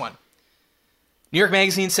 First one. New York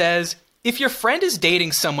Magazine says, if your friend is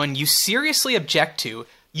dating someone you seriously object to,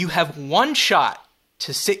 you have one shot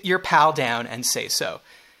to sit your pal down and say so.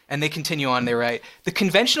 And they continue on, they write, the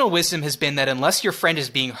conventional wisdom has been that unless your friend is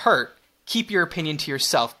being hurt, keep your opinion to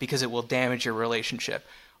yourself because it will damage your relationship.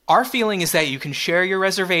 Our feeling is that you can share your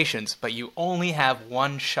reservations, but you only have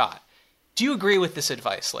one shot. Do you agree with this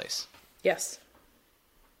advice, Lace? Yes.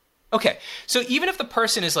 Okay, so even if the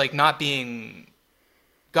person is like not being,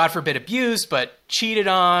 God forbid, abused, but cheated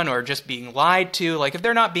on or just being lied to, like if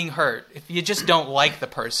they're not being hurt, if you just don't like the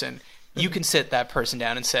person, you can sit that person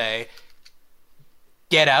down and say,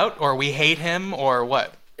 get out, or we hate him, or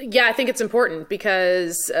what? Yeah, I think it's important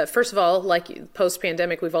because, first of all, like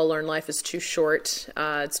post-pandemic, we've all learned life is too short.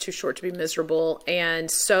 It's too short to be miserable. And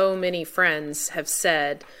so many friends have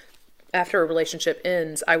said, after a relationship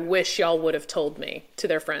ends, I wish y'all would have told me to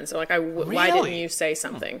their friends. They're like, why didn't you say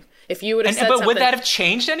something? If you would have said something. But would that have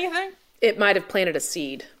changed anything? It might have planted a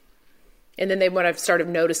seed. And then they would have started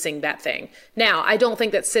noticing that thing. Now, I don't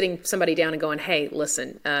think that sitting somebody down and going, hey,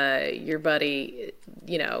 listen, your buddy,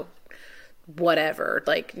 whatever,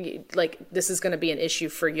 like this is going to be an issue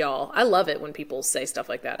for y'all. I love it when people say stuff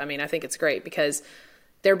like that. I mean, I think it's great because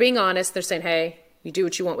they're being honest. They're saying, hey, you do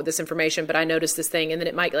what you want with this information, but I noticed this thing. And then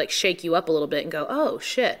it might like shake you up a little bit and go, oh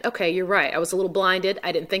shit. Okay. You're right. I was a little blinded.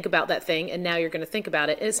 I didn't think about that thing. And now you're going to think about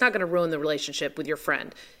it. And it's not going to ruin the relationship with your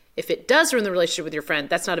friend. If it does ruin the relationship with your friend,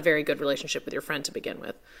 that's not a very good relationship with your friend to begin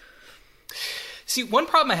with. See, one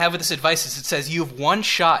problem I have with this advice is it says you have one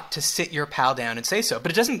shot to sit your pal down and say so,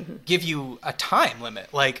 but it doesn't give you a time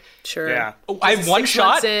limit. Like, sure, yeah. I have one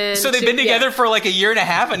shot, so they've been together for like a year and a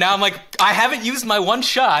half, and now I'm like, I haven't used my one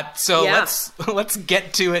shot, so let's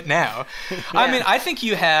get to it now. I mean, I think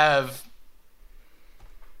you have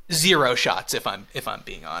 0 shots if I'm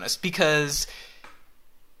being honest, because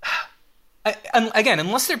again,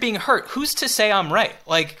 unless they're being hurt, who's to say I'm right?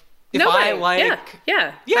 Like. I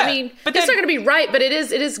mean, but it's not going to be right, but it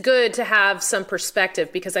is good to have some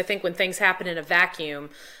perspective because I think when things happen in a vacuum,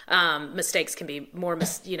 mistakes can be more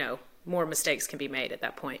mistakes can be made at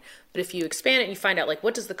that point. But if you expand it, you find out like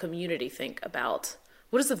what does the community think about?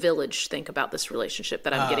 What does the village think about this relationship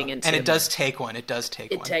that I'm getting into? And it does take one. It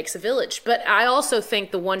takes a village. But I also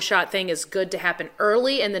think the one-shot thing is good to happen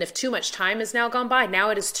early, and then if too much time has now gone by, now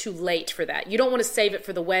it is too late for that. You don't want to save it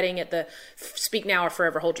for the wedding at the speak now or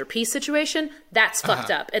forever hold your peace situation. That's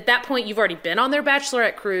fucked up. At that point, you've already been on their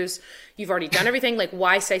Bachelorette cruise. You've already done everything. Like,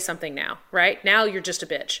 why say something now, right? Now you're just a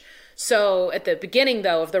bitch. So at the beginning,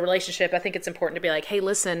 though, of the relationship, I think it's important to be like, hey,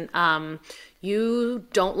 listen, you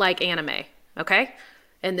don't like anime, okay?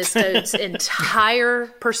 And this dude's entire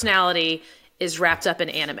personality is wrapped up in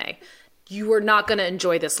anime. You are not going to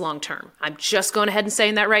enjoy this long term. I'm just going ahead and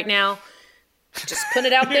saying that right now. Just put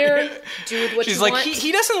it out there. Do with what you want. She's like,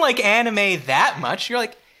 he doesn't like anime that much. You're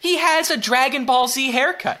like, he has a Dragon Ball Z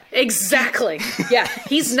haircut. Exactly. Yeah.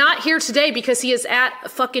 He's not here today because he is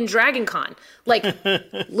at fucking Dragon Con. Like,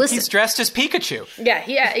 listen. He's dressed as Pikachu.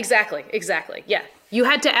 Yeah, exactly. Yeah. You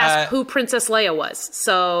had to ask who Princess Leia was,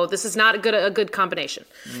 so this is not a good combination.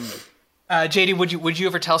 JD, would you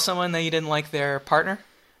ever tell someone that you didn't like their partner?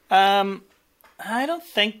 I don't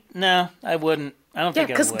think. No, I wouldn't. I don't think.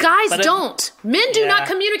 Yeah, because guys don't. Men do not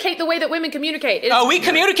communicate the way that women communicate. We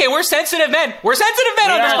communicate. We're sensitive men. We're sensitive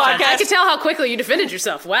men on this podcast. I can tell how quickly you defended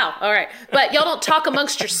yourself. Wow. All right, but y'all don't talk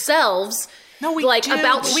amongst yourselves. No, we like do.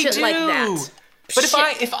 about we shit do. like that. But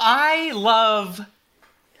if I love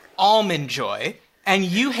almond joy. And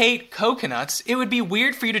you hate coconuts, it would be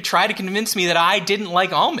weird for you to try to convince me that I didn't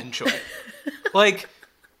like almond joy. Like,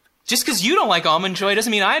 just because you don't like Almond Joy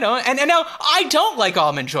doesn't mean I don't. And now I don't like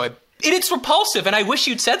Almond Joy. It's repulsive, and I wish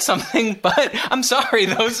you'd said something, but I'm sorry.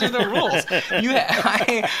 Those are the rules.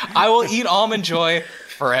 I will eat Almond Joy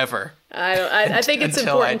forever. I think it's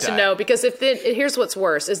important to know, because here's what's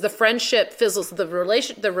worse is the friendship fizzles, the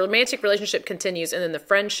romantic relationship continues, and then the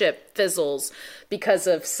friendship fizzles because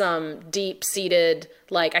of some deep-seated,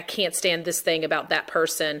 like, I can't stand this thing about that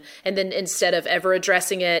person, and then instead of ever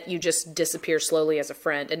addressing it, you just disappear slowly as a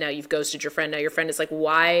friend, and now you've ghosted your friend. Now your friend is like,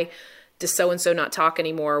 why does so-and-so not talk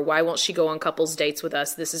anymore? Why won't she go on couples dates with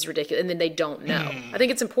us? This is ridiculous. And then they don't know. I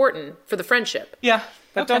think it's important for the friendship. Yeah.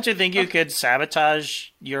 But don't you think you could sabotage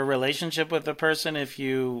your relationship with the person if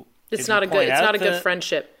you? It's not a good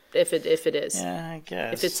friendship if it is. Yeah, I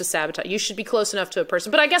guess. If it's a sabotage, you should be close enough to a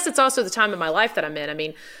person. But I guess it's also the time of my life that I'm in. I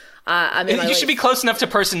mean, you should be close enough to a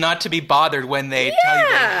person not to be bothered when they tell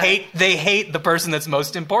you they hate the person that's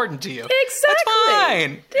most important to you. Exactly. That's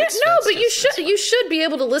fine. But you should be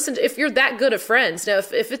able to listen to, if you're that good of friends. Now,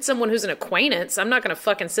 if it's someone who's an acquaintance, I'm not going to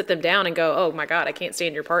fucking sit them down and go, oh my God, I can't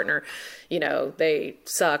stand your partner. You know, they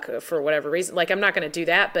suck for whatever reason. Like, I'm not going to do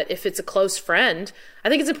that. But if it's a close friend, I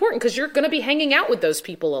think it's important because you're going to be hanging out with those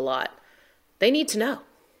people a lot. They need to know.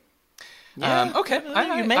 Yeah. Okay.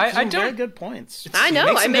 You make some very good points. I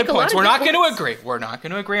know. I make a lot of good points. We're not going to agree. We're not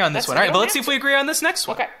going to agree on this one. All right, but let's see if we agree on this next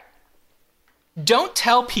one. Okay. Don't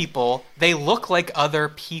tell people they look like other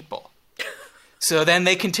people. So then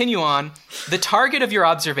they continue on. The target of your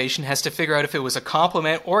observation has to figure out if it was a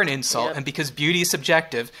compliment or an insult, and because beauty is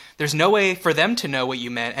subjective, there's no way for them to know what you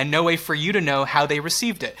meant and no way for you to know how they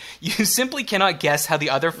received it. You simply cannot guess how the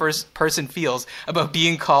other first person feels about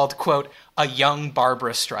being called, quote, a young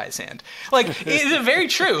Barbara Streisand. Like, it's very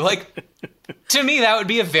true. Like, to me, that would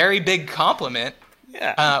be a very big compliment.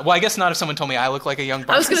 Yeah. Well, I guess not if someone told me I look like a young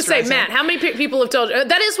Barbara Streisand. I was going to say, Matt, how many people have told you?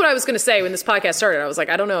 That is what I was going to say when this podcast started. I was like,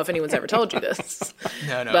 I don't know if anyone's ever told you this.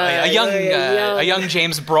 No. A young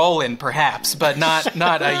James Brolin, perhaps, but not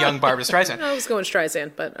a young Barbara Streisand. I was going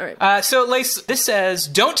Streisand, but all right. So, Lace, this says,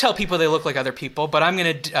 don't tell people they look like other people, but I'm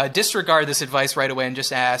going to disregard this advice right away and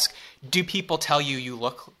just ask, do people tell you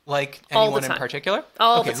look like anyone in particular?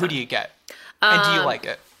 All the time. Who do you get? And do you like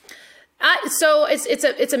it? So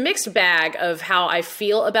it's a mixed bag of how I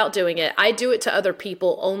feel about doing it. I do it to other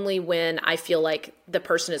people only when I feel like the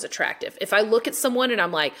person is attractive. If I look at someone and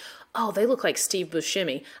I'm like, oh, they look like Steve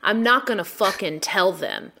Buscemi, I'm not going to fucking tell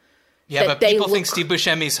them. Yeah, but people think Steve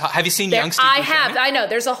Buscemi's hot. Have you seen young Steve Buscemi? I know.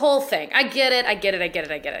 There's a whole thing. I get it.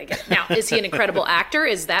 Now, is he an incredible actor?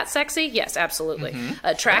 Is that sexy? Yes, absolutely.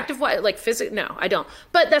 Attractive? Like physical? No, I don't.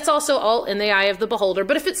 But that's also all in the eye of the beholder.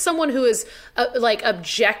 But if it's someone who is like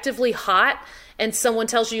objectively hot and someone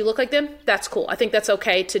tells you look like them, that's cool. I think that's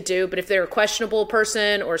okay to do. But if they're a questionable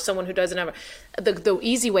person or someone who doesn't have the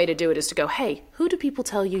easy way to do it is to go, hey, who do people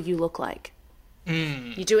tell you look like?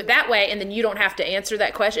 You do it that way, and then you don't have to answer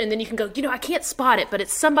that question, and then you can go, I can't spot it, but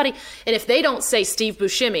it's somebody. And if they don't say Steve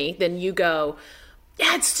Buscemi, then you go,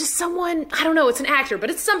 yeah, it's just someone, I don't know, it's an actor, but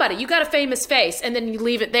it's somebody. You got a famous face, and then you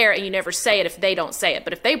leave it there, and you never say it if they don't say it.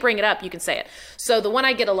 But if they bring it up, you can say it. So the one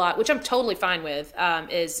I get a lot, which I'm totally fine with,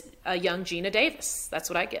 is a young Gina Davis. That's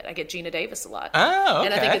what I get. I get Gina Davis a lot. Oh, okay.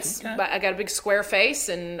 And I think I got a big square face,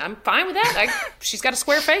 and I'm fine with that. She's got a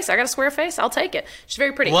square face. I got a square face. I'll take it. She's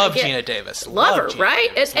very pretty. Love Gina Davis. Love her, Gina right?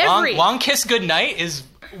 Davis. At Long Kiss Goodnight is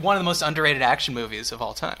one of the most underrated action movies of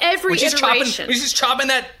all time. Every iteration. He's just chopping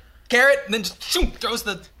that carrot and then just throws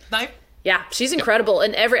the knife. Yeah, she's incredible.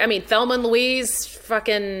 And Thelma and Louise,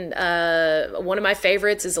 fucking, one of my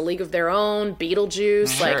favorites is A League of Their Own,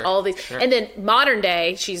 Beetlejuice, like all these. Sure. And then modern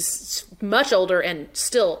day, she's much older and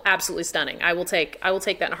still absolutely stunning. I will take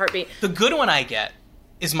that in a heartbeat. The good one I get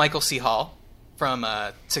is Michael C. Hall from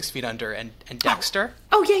 6 Feet Under and Dexter.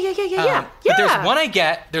 Oh yeah. But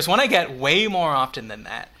there's one I get way more often than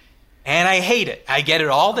that. And I hate it. I get it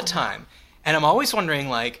all the time. And I'm always wondering,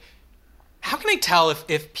 like, how can I tell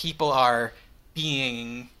if people are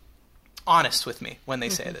being honest with me when they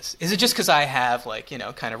say this? Is it just because I have, like,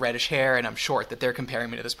 kind of reddish hair and I'm short that they're comparing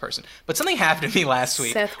me to this person? But something happened to me last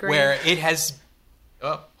week where it has...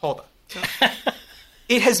 Oh, hold on.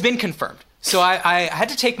 It has been confirmed. So I had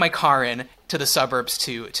to take my car in to the suburbs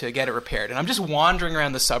to get it repaired. And I'm just wandering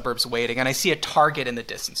around the suburbs waiting, and I see a Target in the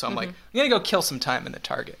distance. So I'm like, I'm going to go kill some time in the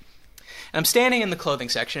Target. And I'm standing in the clothing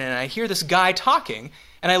section, and I hear this guy talking,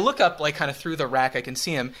 and I look up, like, kind of through the rack. I can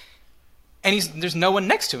see him, and there's no one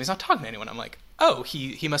next to him. He's not talking to anyone. I'm like, oh,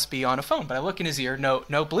 he must be on a phone. But I look in his ear, no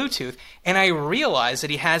Bluetooth, and I realize that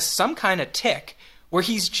he has some kind of tick where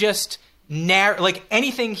he's just like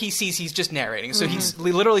anything he sees, he's just narrating. So he's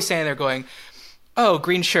literally standing there going, oh,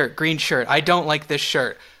 green shirt, I don't like this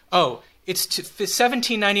shirt. Oh, It's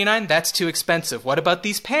 $17.99. That's too expensive. What about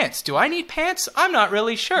these pants? Do I need pants? I'm not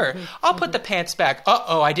really sure. I'll put the pants back.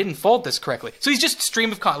 Uh-oh, I didn't fold this correctly. So he's just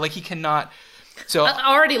stream of like he cannot. So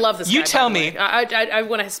I already love this guy. You tell me. I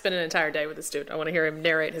want to spend an entire day with this dude. I want to hear him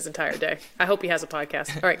narrate his entire day. I hope he has a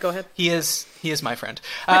podcast. All right, go ahead. He is my friend.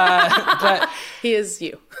 But he is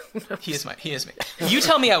you. He is me. You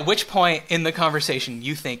tell me at which point in the conversation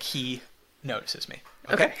you think he notices me.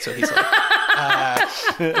 Okay. So he's like,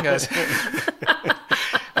 he goes,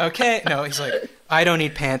 okay. No, he's like, I don't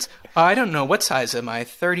need pants. I don't know. What size am I?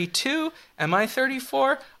 32? Am I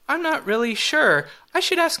 34? I'm not really sure. I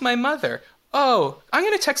should ask my mother. Oh, I'm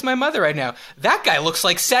going to text my mother right now. That guy looks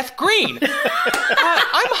like Seth Green.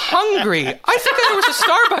 I'm hungry. I think there was a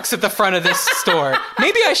Starbucks at the front of this store.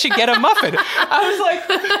 Maybe I should get a muffin. I was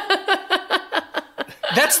like,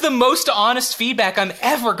 that's the most honest feedback I'm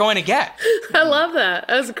ever going to get. I love that.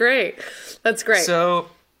 That's great. That's great. So,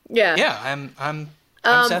 yeah, I'm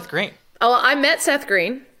Seth Green. Oh, I met Seth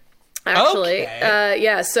Green. Actually,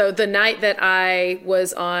 okay. So the night that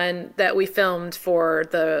that we filmed for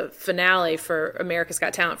the finale for America's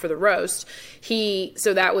Got Talent for the roast,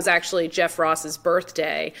 so that was actually Jeff Ross's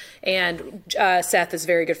birthday, and Seth is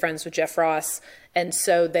very good friends with Jeff Ross, and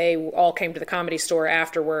so they all came to the Comedy Store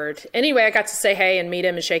afterward. Anyway, I got to say hey and meet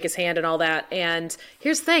him and shake his hand and all that, and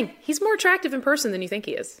here's the thing, he's more attractive in person than you think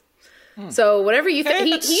he is. So whatever you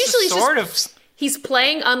think, he usually sort just... of... He's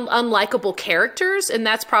playing unlikable characters, and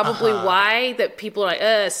that's probably why that people are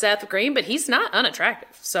like, Seth Green, but he's not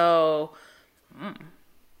unattractive. So,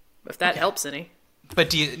 if that helps any. But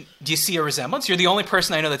do you see a resemblance? You're the only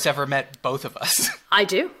person I know that's ever met both of us. I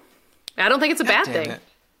do. I don't think it's a bad thing.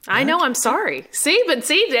 I know. I'm sorry. And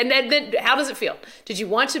then how does it feel? Did you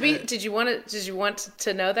want to be? Did you want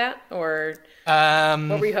to know that, or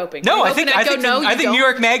what were you hoping? No, I think New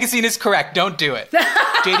York Magazine is correct. Don't do it.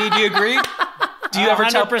 JD, do you agree? Do you ever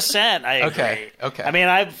 100%? I agree. Okay. I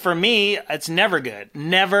mean, for me, it's never good.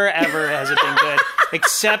 Never, ever has it been good.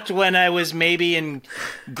 Except when I was maybe in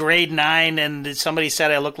grade 9 and somebody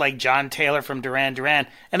said I looked like John Taylor from Duran Duran.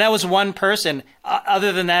 And that was one person.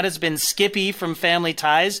 Other than that, it's been Skippy from Family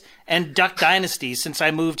Ties and Duck Dynasty since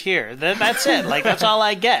I moved here. That's it. Like, that's all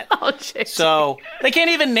I get. Oh, JD. So they can't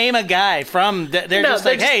even name a guy from... They're just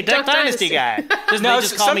like, hey, Duck Dynasty guy. They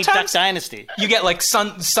just call me Duck Dynasty. You get like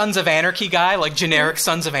Sons of Anarchy guy, like generic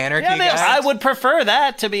Sons of Anarchy guy. I would prefer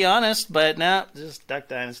that, to be honest, but no, just Duck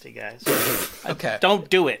Dynasty guys. Okay. Don't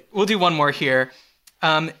do it. We'll do one more here.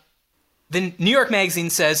 The New York Magazine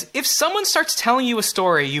says, if someone starts telling you a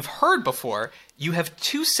story you've heard before, you have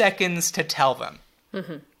 2 seconds to tell them.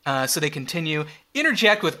 So they continue,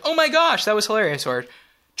 interject with, oh my gosh, that was hilarious, or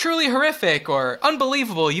truly horrific, or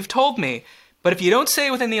unbelievable, you've told me. But if you don't say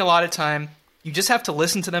it within the allotted time, you just have to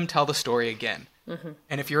listen to them tell the story again.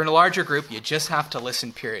 And if you're in a larger group, you just have to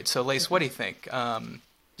listen, period. So, Lace, what do you think? Do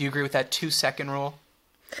you agree with that 2-second rule?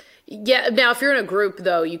 Yeah. Now, if you're in a group,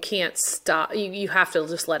 though, you can't stop. You have to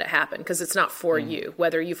just let it happen because it's not for you,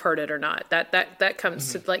 whether you've heard it or not. That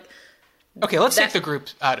comes to like. Okay, let's take the group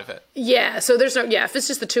out of it. Yeah. So there's no. Yeah. If it's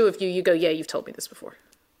just the two of you, you go. Yeah, you've told me this before.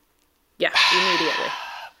 Yeah. Immediately.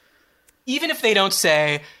 Even if they don't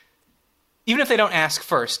say. Even if they don't ask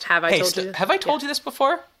first. Have I told you this? Have I told you this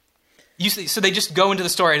before? So they just go into the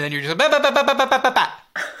story and then you're just like,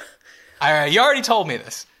 all right, you already told me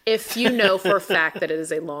this. If you know for a fact that it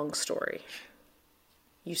is a long story,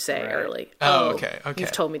 you say early. Okay.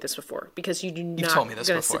 You've told me this before, because you do not told me this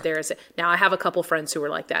going to before. sit there and say. Now, I have a couple friends who are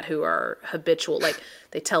like that, who are habitual, like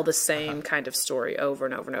they tell the same kind of story over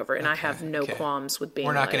and over and over, and I have no qualms with being.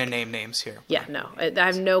 We're not going to name names here. Yeah, no, I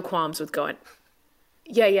have no qualms with going.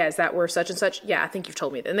 Yeah, is that where such and such? Yeah, I think you've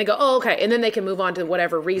told me that. And they go, oh, okay. And then they can move on to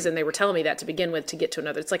whatever reason they were telling me that to begin with to get to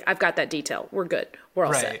another. It's like, I've got that detail. We're good. We're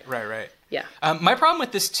all set. Right. Yeah. My problem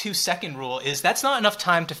with this 2-second rule is that's not enough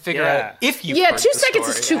time to figure out if you've heard 2 the seconds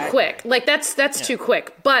story. is too quick. Like, that's too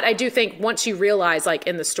quick. But I do think once you realize, like,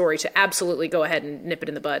 in the story, to absolutely go ahead and nip it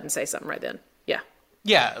in the bud and say something right then. Yeah.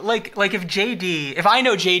 Yeah, like if I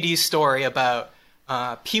know JD's story about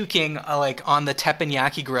puking, like, on the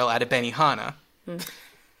teppanyaki grill at a Benihana...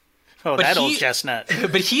 Oh, but that old chestnut.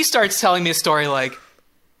 But he starts telling me a story like,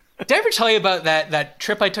 did I ever tell you about that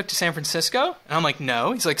trip I took to San Francisco? And I'm like,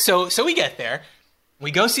 no. He's like, so we get there.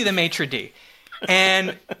 We go see the maitre d'. And,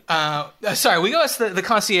 we go ask the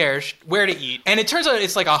concierge where to eat. And it turns out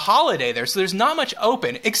it's like a holiday there, so there's not much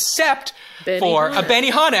open except for a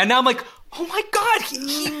Benihana. And now I'm like, oh my God,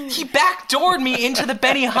 he backdoored me into the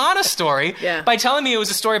Benihana story by telling me it was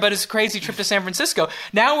a story about his crazy trip to San Francisco.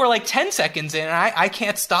 Now we're like 10 seconds in, and I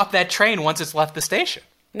can't stop that train once it's left the station.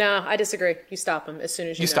 No, I disagree. You stop them as soon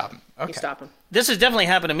as you know. stop them. Okay. You stop them. This has definitely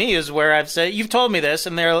happened to me, is where I've said, you've told me this,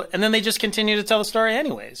 and then they just continue to tell the story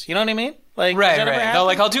anyways. You know what I mean? Like, Right, does that ever right. happen? They're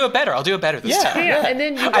like, I'll do it better this time. Yeah, and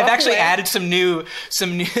then you I've walk actually away. added some new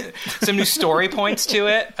story points to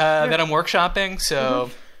it that I'm workshopping. So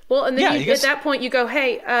Well, and then Yeah, you, you guys- at that point you go,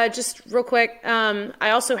 hey, just real quick, I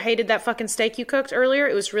also hated that fucking steak you cooked earlier.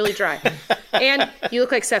 It was really dry. And you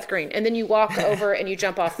look like Seth Green. And then you walk over and you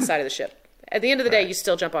jump off the side of the ship. At the end of the day, you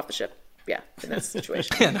still jump off the ship. Yeah, in that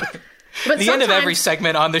situation. But the end of every sometimes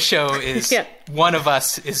segment on the show is Yeah. one of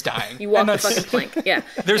us is dying. You walk And the that's- fucking plank. Yeah.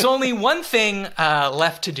 There's only one thing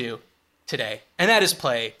left to do today, and that is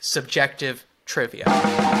play subjective trivia.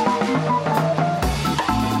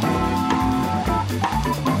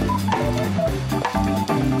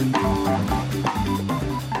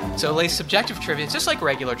 So, Lace, subjective trivia is just like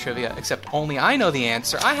regular trivia, except only I know the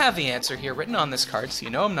answer. I have the answer here written on this card, so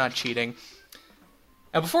you know I'm not cheating.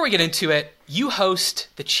 Now, before we get into it, you host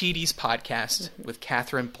the Cheaties podcast with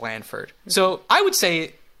Catherine Blanford. So, I would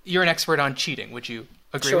say you're an expert on cheating. Would you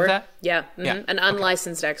agree Sure. with that? Yeah. Yeah. An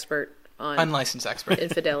unlicensed expert on Unlicensed expert.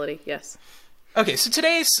 infidelity. Yes. Okay, so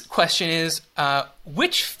today's question is,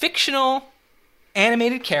 which fictional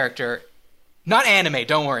animated character... Not anime,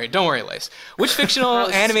 don't worry, Lace. Which I fictional was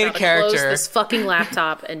just animated about to close character... this fucking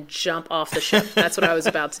laptop and jump off the ship. That's what I was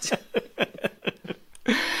about to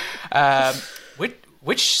do.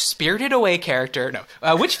 Which Spirited Away character...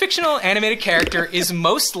 No. Which fictional animated character is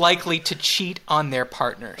most likely to cheat on their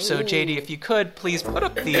partner? So, JD, if you could, please put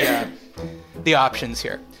up the options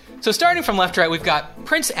here. So, starting from left to right, we've got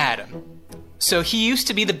Prince Adam. So, he used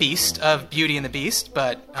to be the Beast of Beauty and the Beast,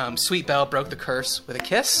 but Sweet Belle broke the curse with a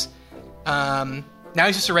kiss. Now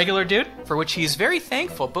he's just a regular dude, for which he's very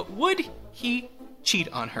thankful, but would he cheat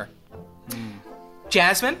on her?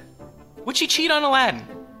 Jasmine, would she cheat on Aladdin?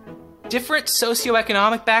 Different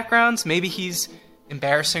socioeconomic backgrounds, maybe he's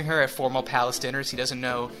embarrassing her at formal palace dinners, he doesn't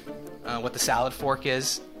know what the salad fork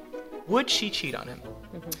is. Would she cheat on him?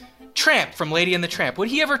 Tramp from Lady and the Tramp, would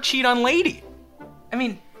he ever cheat on Lady? I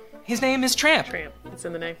mean, his name is Tramp. Tramp. It's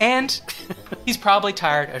in the name. And he's probably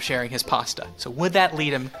tired of sharing his pasta. So would that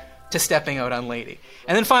lead him to stepping out on Lady?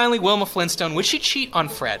 And then finally, Wilma Flintstone, would she cheat on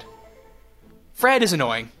Fred? Fred is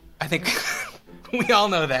annoying. I think we all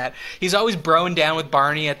know that. He's always broing down with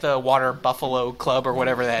Barney at the Water Buffalo Club or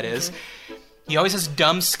whatever that is. He always has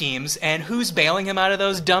dumb schemes. And who's bailing him out of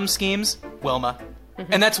those dumb schemes? Wilma.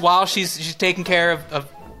 And that's while she's taking care of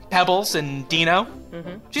Pebbles and Dino.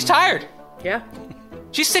 She's tired. Yeah.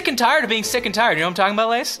 She's sick and tired of being sick and tired. You know what I'm talking about,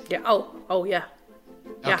 Lace? Yeah. Oh, yeah.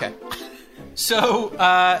 Yeah. Okay. So,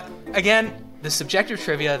 again, the subjective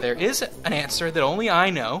trivia, there is an answer that only I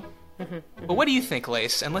know. But what do you think,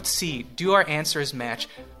 Lace? And let's see, do our answers match?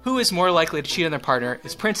 Who is more likely to cheat on their partner?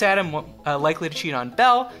 Is Prince Adam likely to cheat on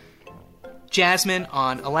Belle, Jasmine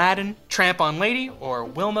on Aladdin, Tramp on Lady, or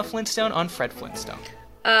Wilma Flintstone on Fred Flintstone?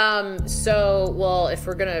 So, well, if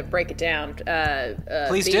we're gonna break it down,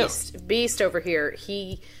 Please Beast over here,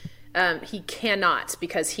 he cannot,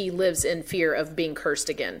 because he lives in fear of being cursed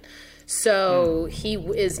again. So he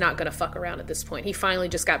is not going to fuck around at this point. He finally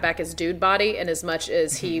just got back his dude body, and as much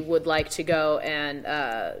as he would like to go and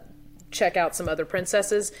check out some other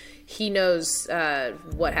princesses, he knows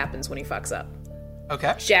what happens when he fucks up.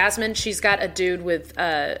 Okay. Jasmine, she's got a dude with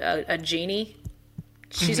a genie.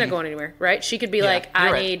 She's not going anywhere, right? She could be like,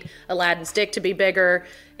 I need Aladdin's dick to be bigger,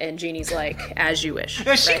 and Genie's like, as you wish.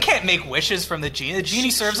 No, she right? can't make wishes from the genie. The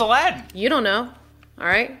genie serves Aladdin. You don't know. All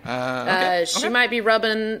right. Okay. She might be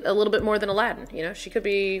rubbing a little bit more than Aladdin. You know, she could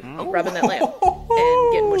be rubbing that lamp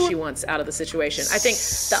and getting what she wants out of the situation. I think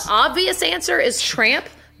the obvious answer is Tramp,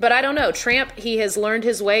 but I don't know. Tramp, he has learned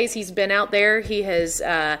his ways. He's been out there. He has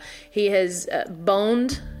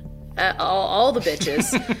boned all the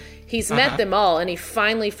bitches. He's met them all, and he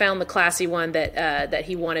finally found the classy one that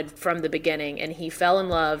he wanted from the beginning, and he fell in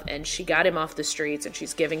love, and she got him off the streets, and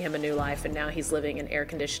she's giving him a new life, and now he's living in air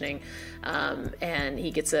conditioning, and he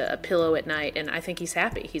gets a pillow at night, and I think he's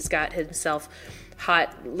happy. He's got himself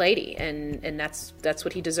hot lady, and that's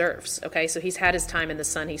what he deserves, okay? So he's had his time in the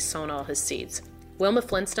sun. He's sown all his seeds. Wilma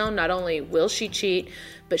Flintstone, not only will she cheat,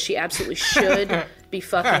 but she absolutely should be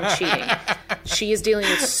fucking cheating. She is dealing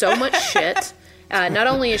with so much shit. Not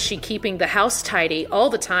only is she keeping the house tidy all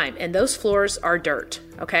the time, and those floors are dirt,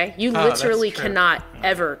 okay? You literally cannot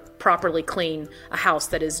ever properly clean a house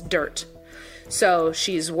that is dirt. So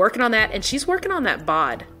she's working on that, and she's working on that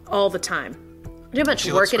bod all the time. You know how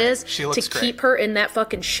much work it is to great. keep her in that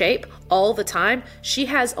fucking shape all the time? She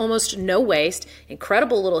has almost no waist,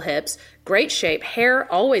 incredible little hips, great shape,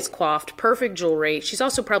 hair always coiffed, perfect jewelry. She's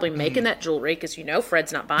also probably making that jewelry because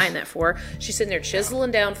Fred's not buying that for her. She's sitting there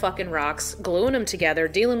chiseling down fucking rocks, gluing them together,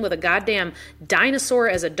 dealing with a goddamn dinosaur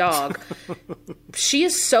as a dog. She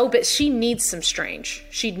is so big. She needs some strange.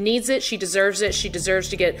 She needs it. She deserves it. She deserves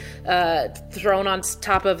to get thrown on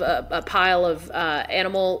top of a pile of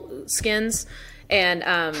animal skins and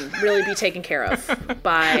really be taken care of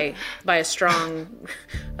by a strong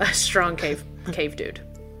cave dude.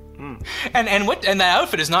 And that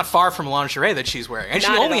outfit is not far from lingerie that she's wearing, and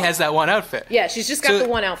she only has that one outfit. Yeah, she's just got the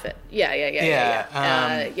one outfit.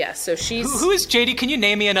 Yeah. So she's who is JD? Can you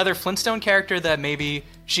name me another Flintstone character that maybe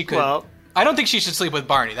she could? Well, I don't think she should sleep with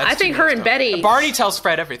Barney. I think her and Betty. Barney tells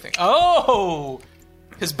Fred everything. Oh,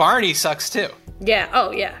 because Barney sucks too. Yeah.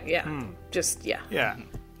 Oh yeah. Yeah. Just yeah. Yeah.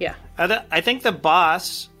 Yeah. I think the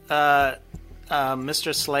boss,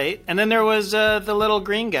 Mr. Slate, and then there was the little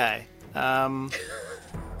green guy.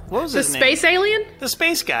 What was his name? The space alien? The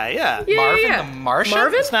space guy, yeah. Marvin the Martian?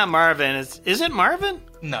 Marvin? It's not Marvin. Is it Marvin?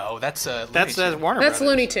 No, that's Warner That's Brothers.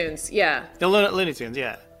 Looney Tunes, yeah. The Looney Tunes,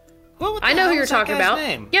 yeah. I know who you're talking about.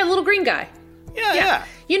 Name? Yeah, the little green guy. Yeah.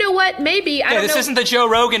 You know what? Maybe I don't know. This isn't the Joe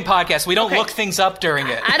Rogan podcast. We don't look things up during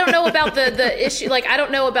it. I don't know about the issue. Like, I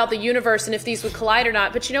don't know about the universe and if these would collide or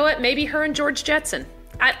not. But you know what? Maybe her and George Jetson.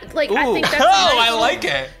 I think that's I like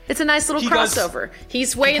it. It's a nice little crossover.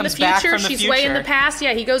 He's way in the future. She's way in the past.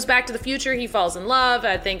 Yeah, he goes back to the future. He falls in love.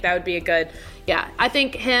 I think that would be a good. Yeah, I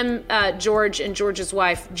think him, George, and George's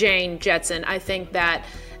wife Jane Jetson. I think that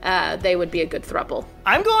they would be a good throuple.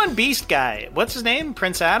 I'm going Beast Guy. What's his name?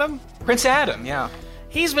 Prince Adam. Prince Adam. Yeah.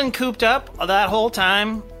 He's been cooped up that whole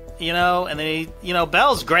time, and then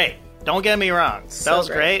Belle's great. Don't get me wrong. Belle's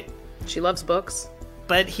great. She loves books.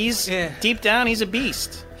 But he's deep down, he's a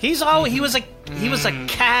beast. He was a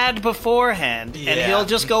cad beforehand, and he'll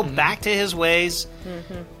just go back to his ways.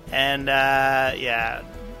 And I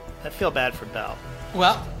feel bad for Belle.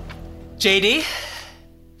 Well, JD,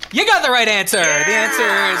 you got the right answer. Yeah! The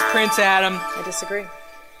answer is Prince Adam. I disagree.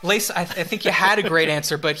 Lace, I think you had a great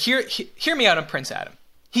answer, but hear me out on Prince Adam.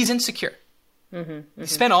 He's insecure. He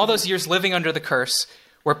spent all those years living under the curse,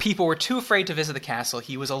 where people were too afraid to visit the castle.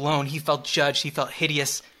 He was alone. He felt judged. He felt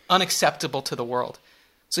hideous, unacceptable to the world.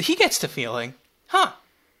 So he gets to feeling,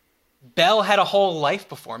 Belle had a whole life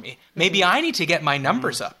before me. Maybe I need to get my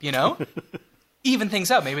numbers up, Even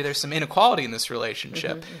things out. Maybe there's some inequality in this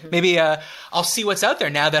relationship. Maybe I'll see what's out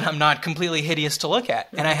there now that I'm not completely hideous to look at,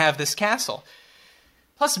 and I have this castle.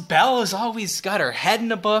 Plus, Belle has always got her head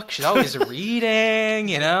in a book. She's always reading,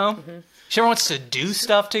 She ever wants to do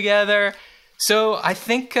stuff together. So I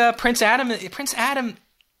think Prince Adam,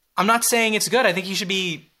 I'm not saying it's good. I think he should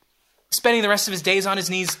be spending the rest of his days on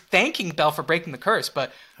his knees thanking Belle for breaking the curse.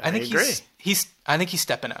 But I think he's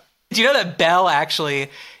stepping up. Do you know that Belle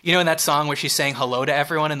actually, in that song where she's saying hello to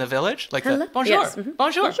everyone in the village? Like the bonjour, yes.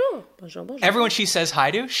 bonjour. Bonjour. Everyone she says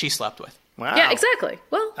hi to, she slept with. Wow. Yeah, exactly.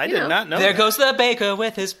 Well, I did not know There that. goes the baker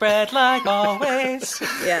with his bread like always.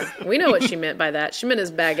 Yeah, we know what she meant by that. She meant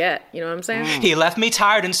his baguette. You know what I'm saying? He left me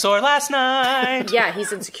tired and sore last night. Yeah,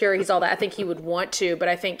 he's insecure. He's all that. I think he would want to, but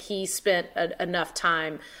I think he spent enough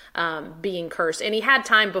time being cursed. And he had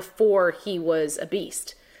time before he was a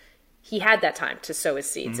beast. He had that time to sow his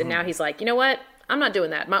seeds. And now he's like, you know what? I'm not doing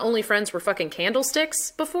that. My only friends were fucking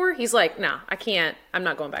candlesticks before. He's like, no, I can't. I'm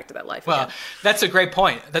not going back to that life again. That's a great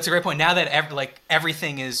point. Now that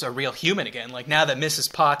everything is a real human again, like now that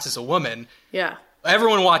Mrs. Potts is a woman. Yeah.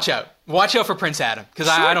 Everyone watch out. Watch out for Prince Adam, because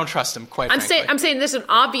I don't trust him, quite frankly. I'm saying this is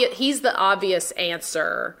he's the obvious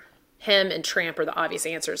answer. Him and Tramp are the obvious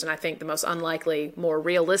answers, and I think the most unlikely, more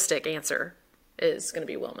realistic answer is going to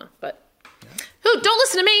be Wilma. But don't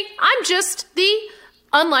listen to me. I'm just the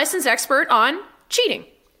unlicensed expert on cheating.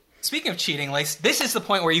 Speaking of cheating, Lace, this is the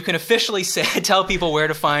point where you can officially tell people where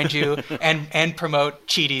to find you and promote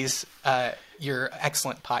Cheaties, your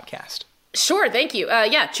excellent podcast. Sure, thank you.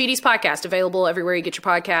 Cheaties podcast, available everywhere you get your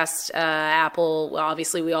podcasts. Apple,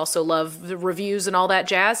 obviously, we also love the reviews and all that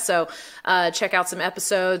jazz. So check out some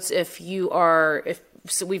episodes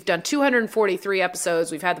So we've done 243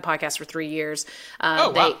 episodes. We've had the podcast for 3 years.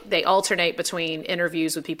 They alternate between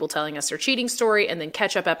interviews with people telling us their cheating story and then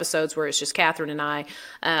catch-up episodes where it's just Catherine and I,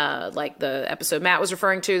 like the episode Matt was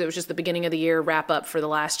referring to that was just the beginning of the year, wrap-up for the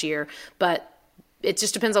last year. But it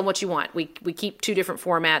just depends on what you want. We keep two different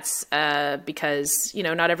formats because,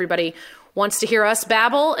 not everybody wants to hear us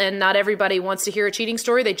babble, and not everybody wants to hear a cheating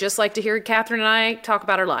story. They just like to hear Catherine and I talk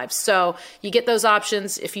about our lives. So you get those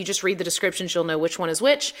options. If you just read the descriptions, you'll know which one is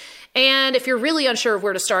which. And if you're really unsure of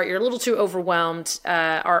where to start, you're a little too overwhelmed,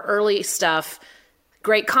 our early stuff,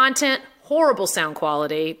 great content, horrible sound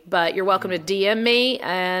quality, but you're welcome to DM me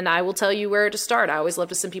and I will tell you where to start. I always love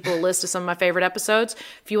to send people a list of some of my favorite episodes.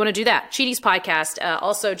 If you want to do that, Cheaties Podcast.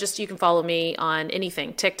 Also, just you can follow me on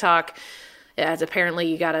anything, TikTok.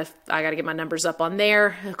 Apparently, I gotta get my numbers up on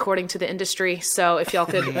there according to the industry. So if y'all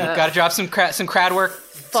could, gotta drop some crowd work.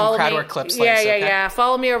 Some crowd work clips. Yeah.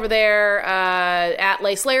 Follow me over there at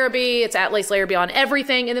Lace Larrabee. It's at Lace Larrabee on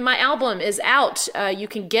everything. And then my album is out. You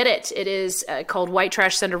can get it. It is called White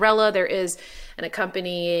Trash Cinderella. There is an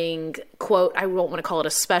accompanying quote. I won't want to call it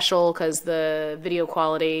a special because the video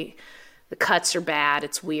quality, the cuts are bad.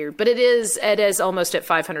 It's weird, but it is almost at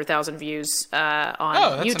 500,000 views on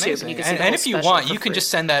YouTube. Amazing. And you can see and if you want, you can just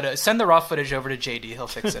send the raw footage over to JD. He'll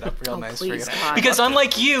fix it up real nice please, for you. God. Because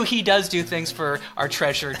unlike you, he does do things for our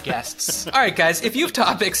treasured guests. All right, guys, if you have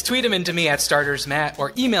topics, tweet them into me at StartersMatt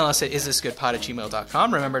or email us at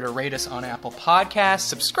isthisgoodpod@gmail.com. Remember to rate us on Apple Podcasts,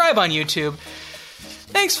 subscribe on YouTube.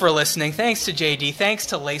 Thanks for listening. Thanks to JD. Thanks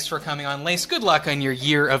to Lace for coming on. Lace, good luck on your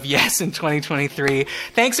year of yes in 2023.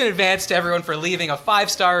 Thanks in advance to everyone for leaving a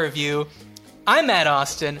 5-star review. I'm Matt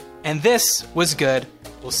Austin, and this was good.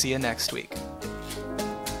 We'll see you next week.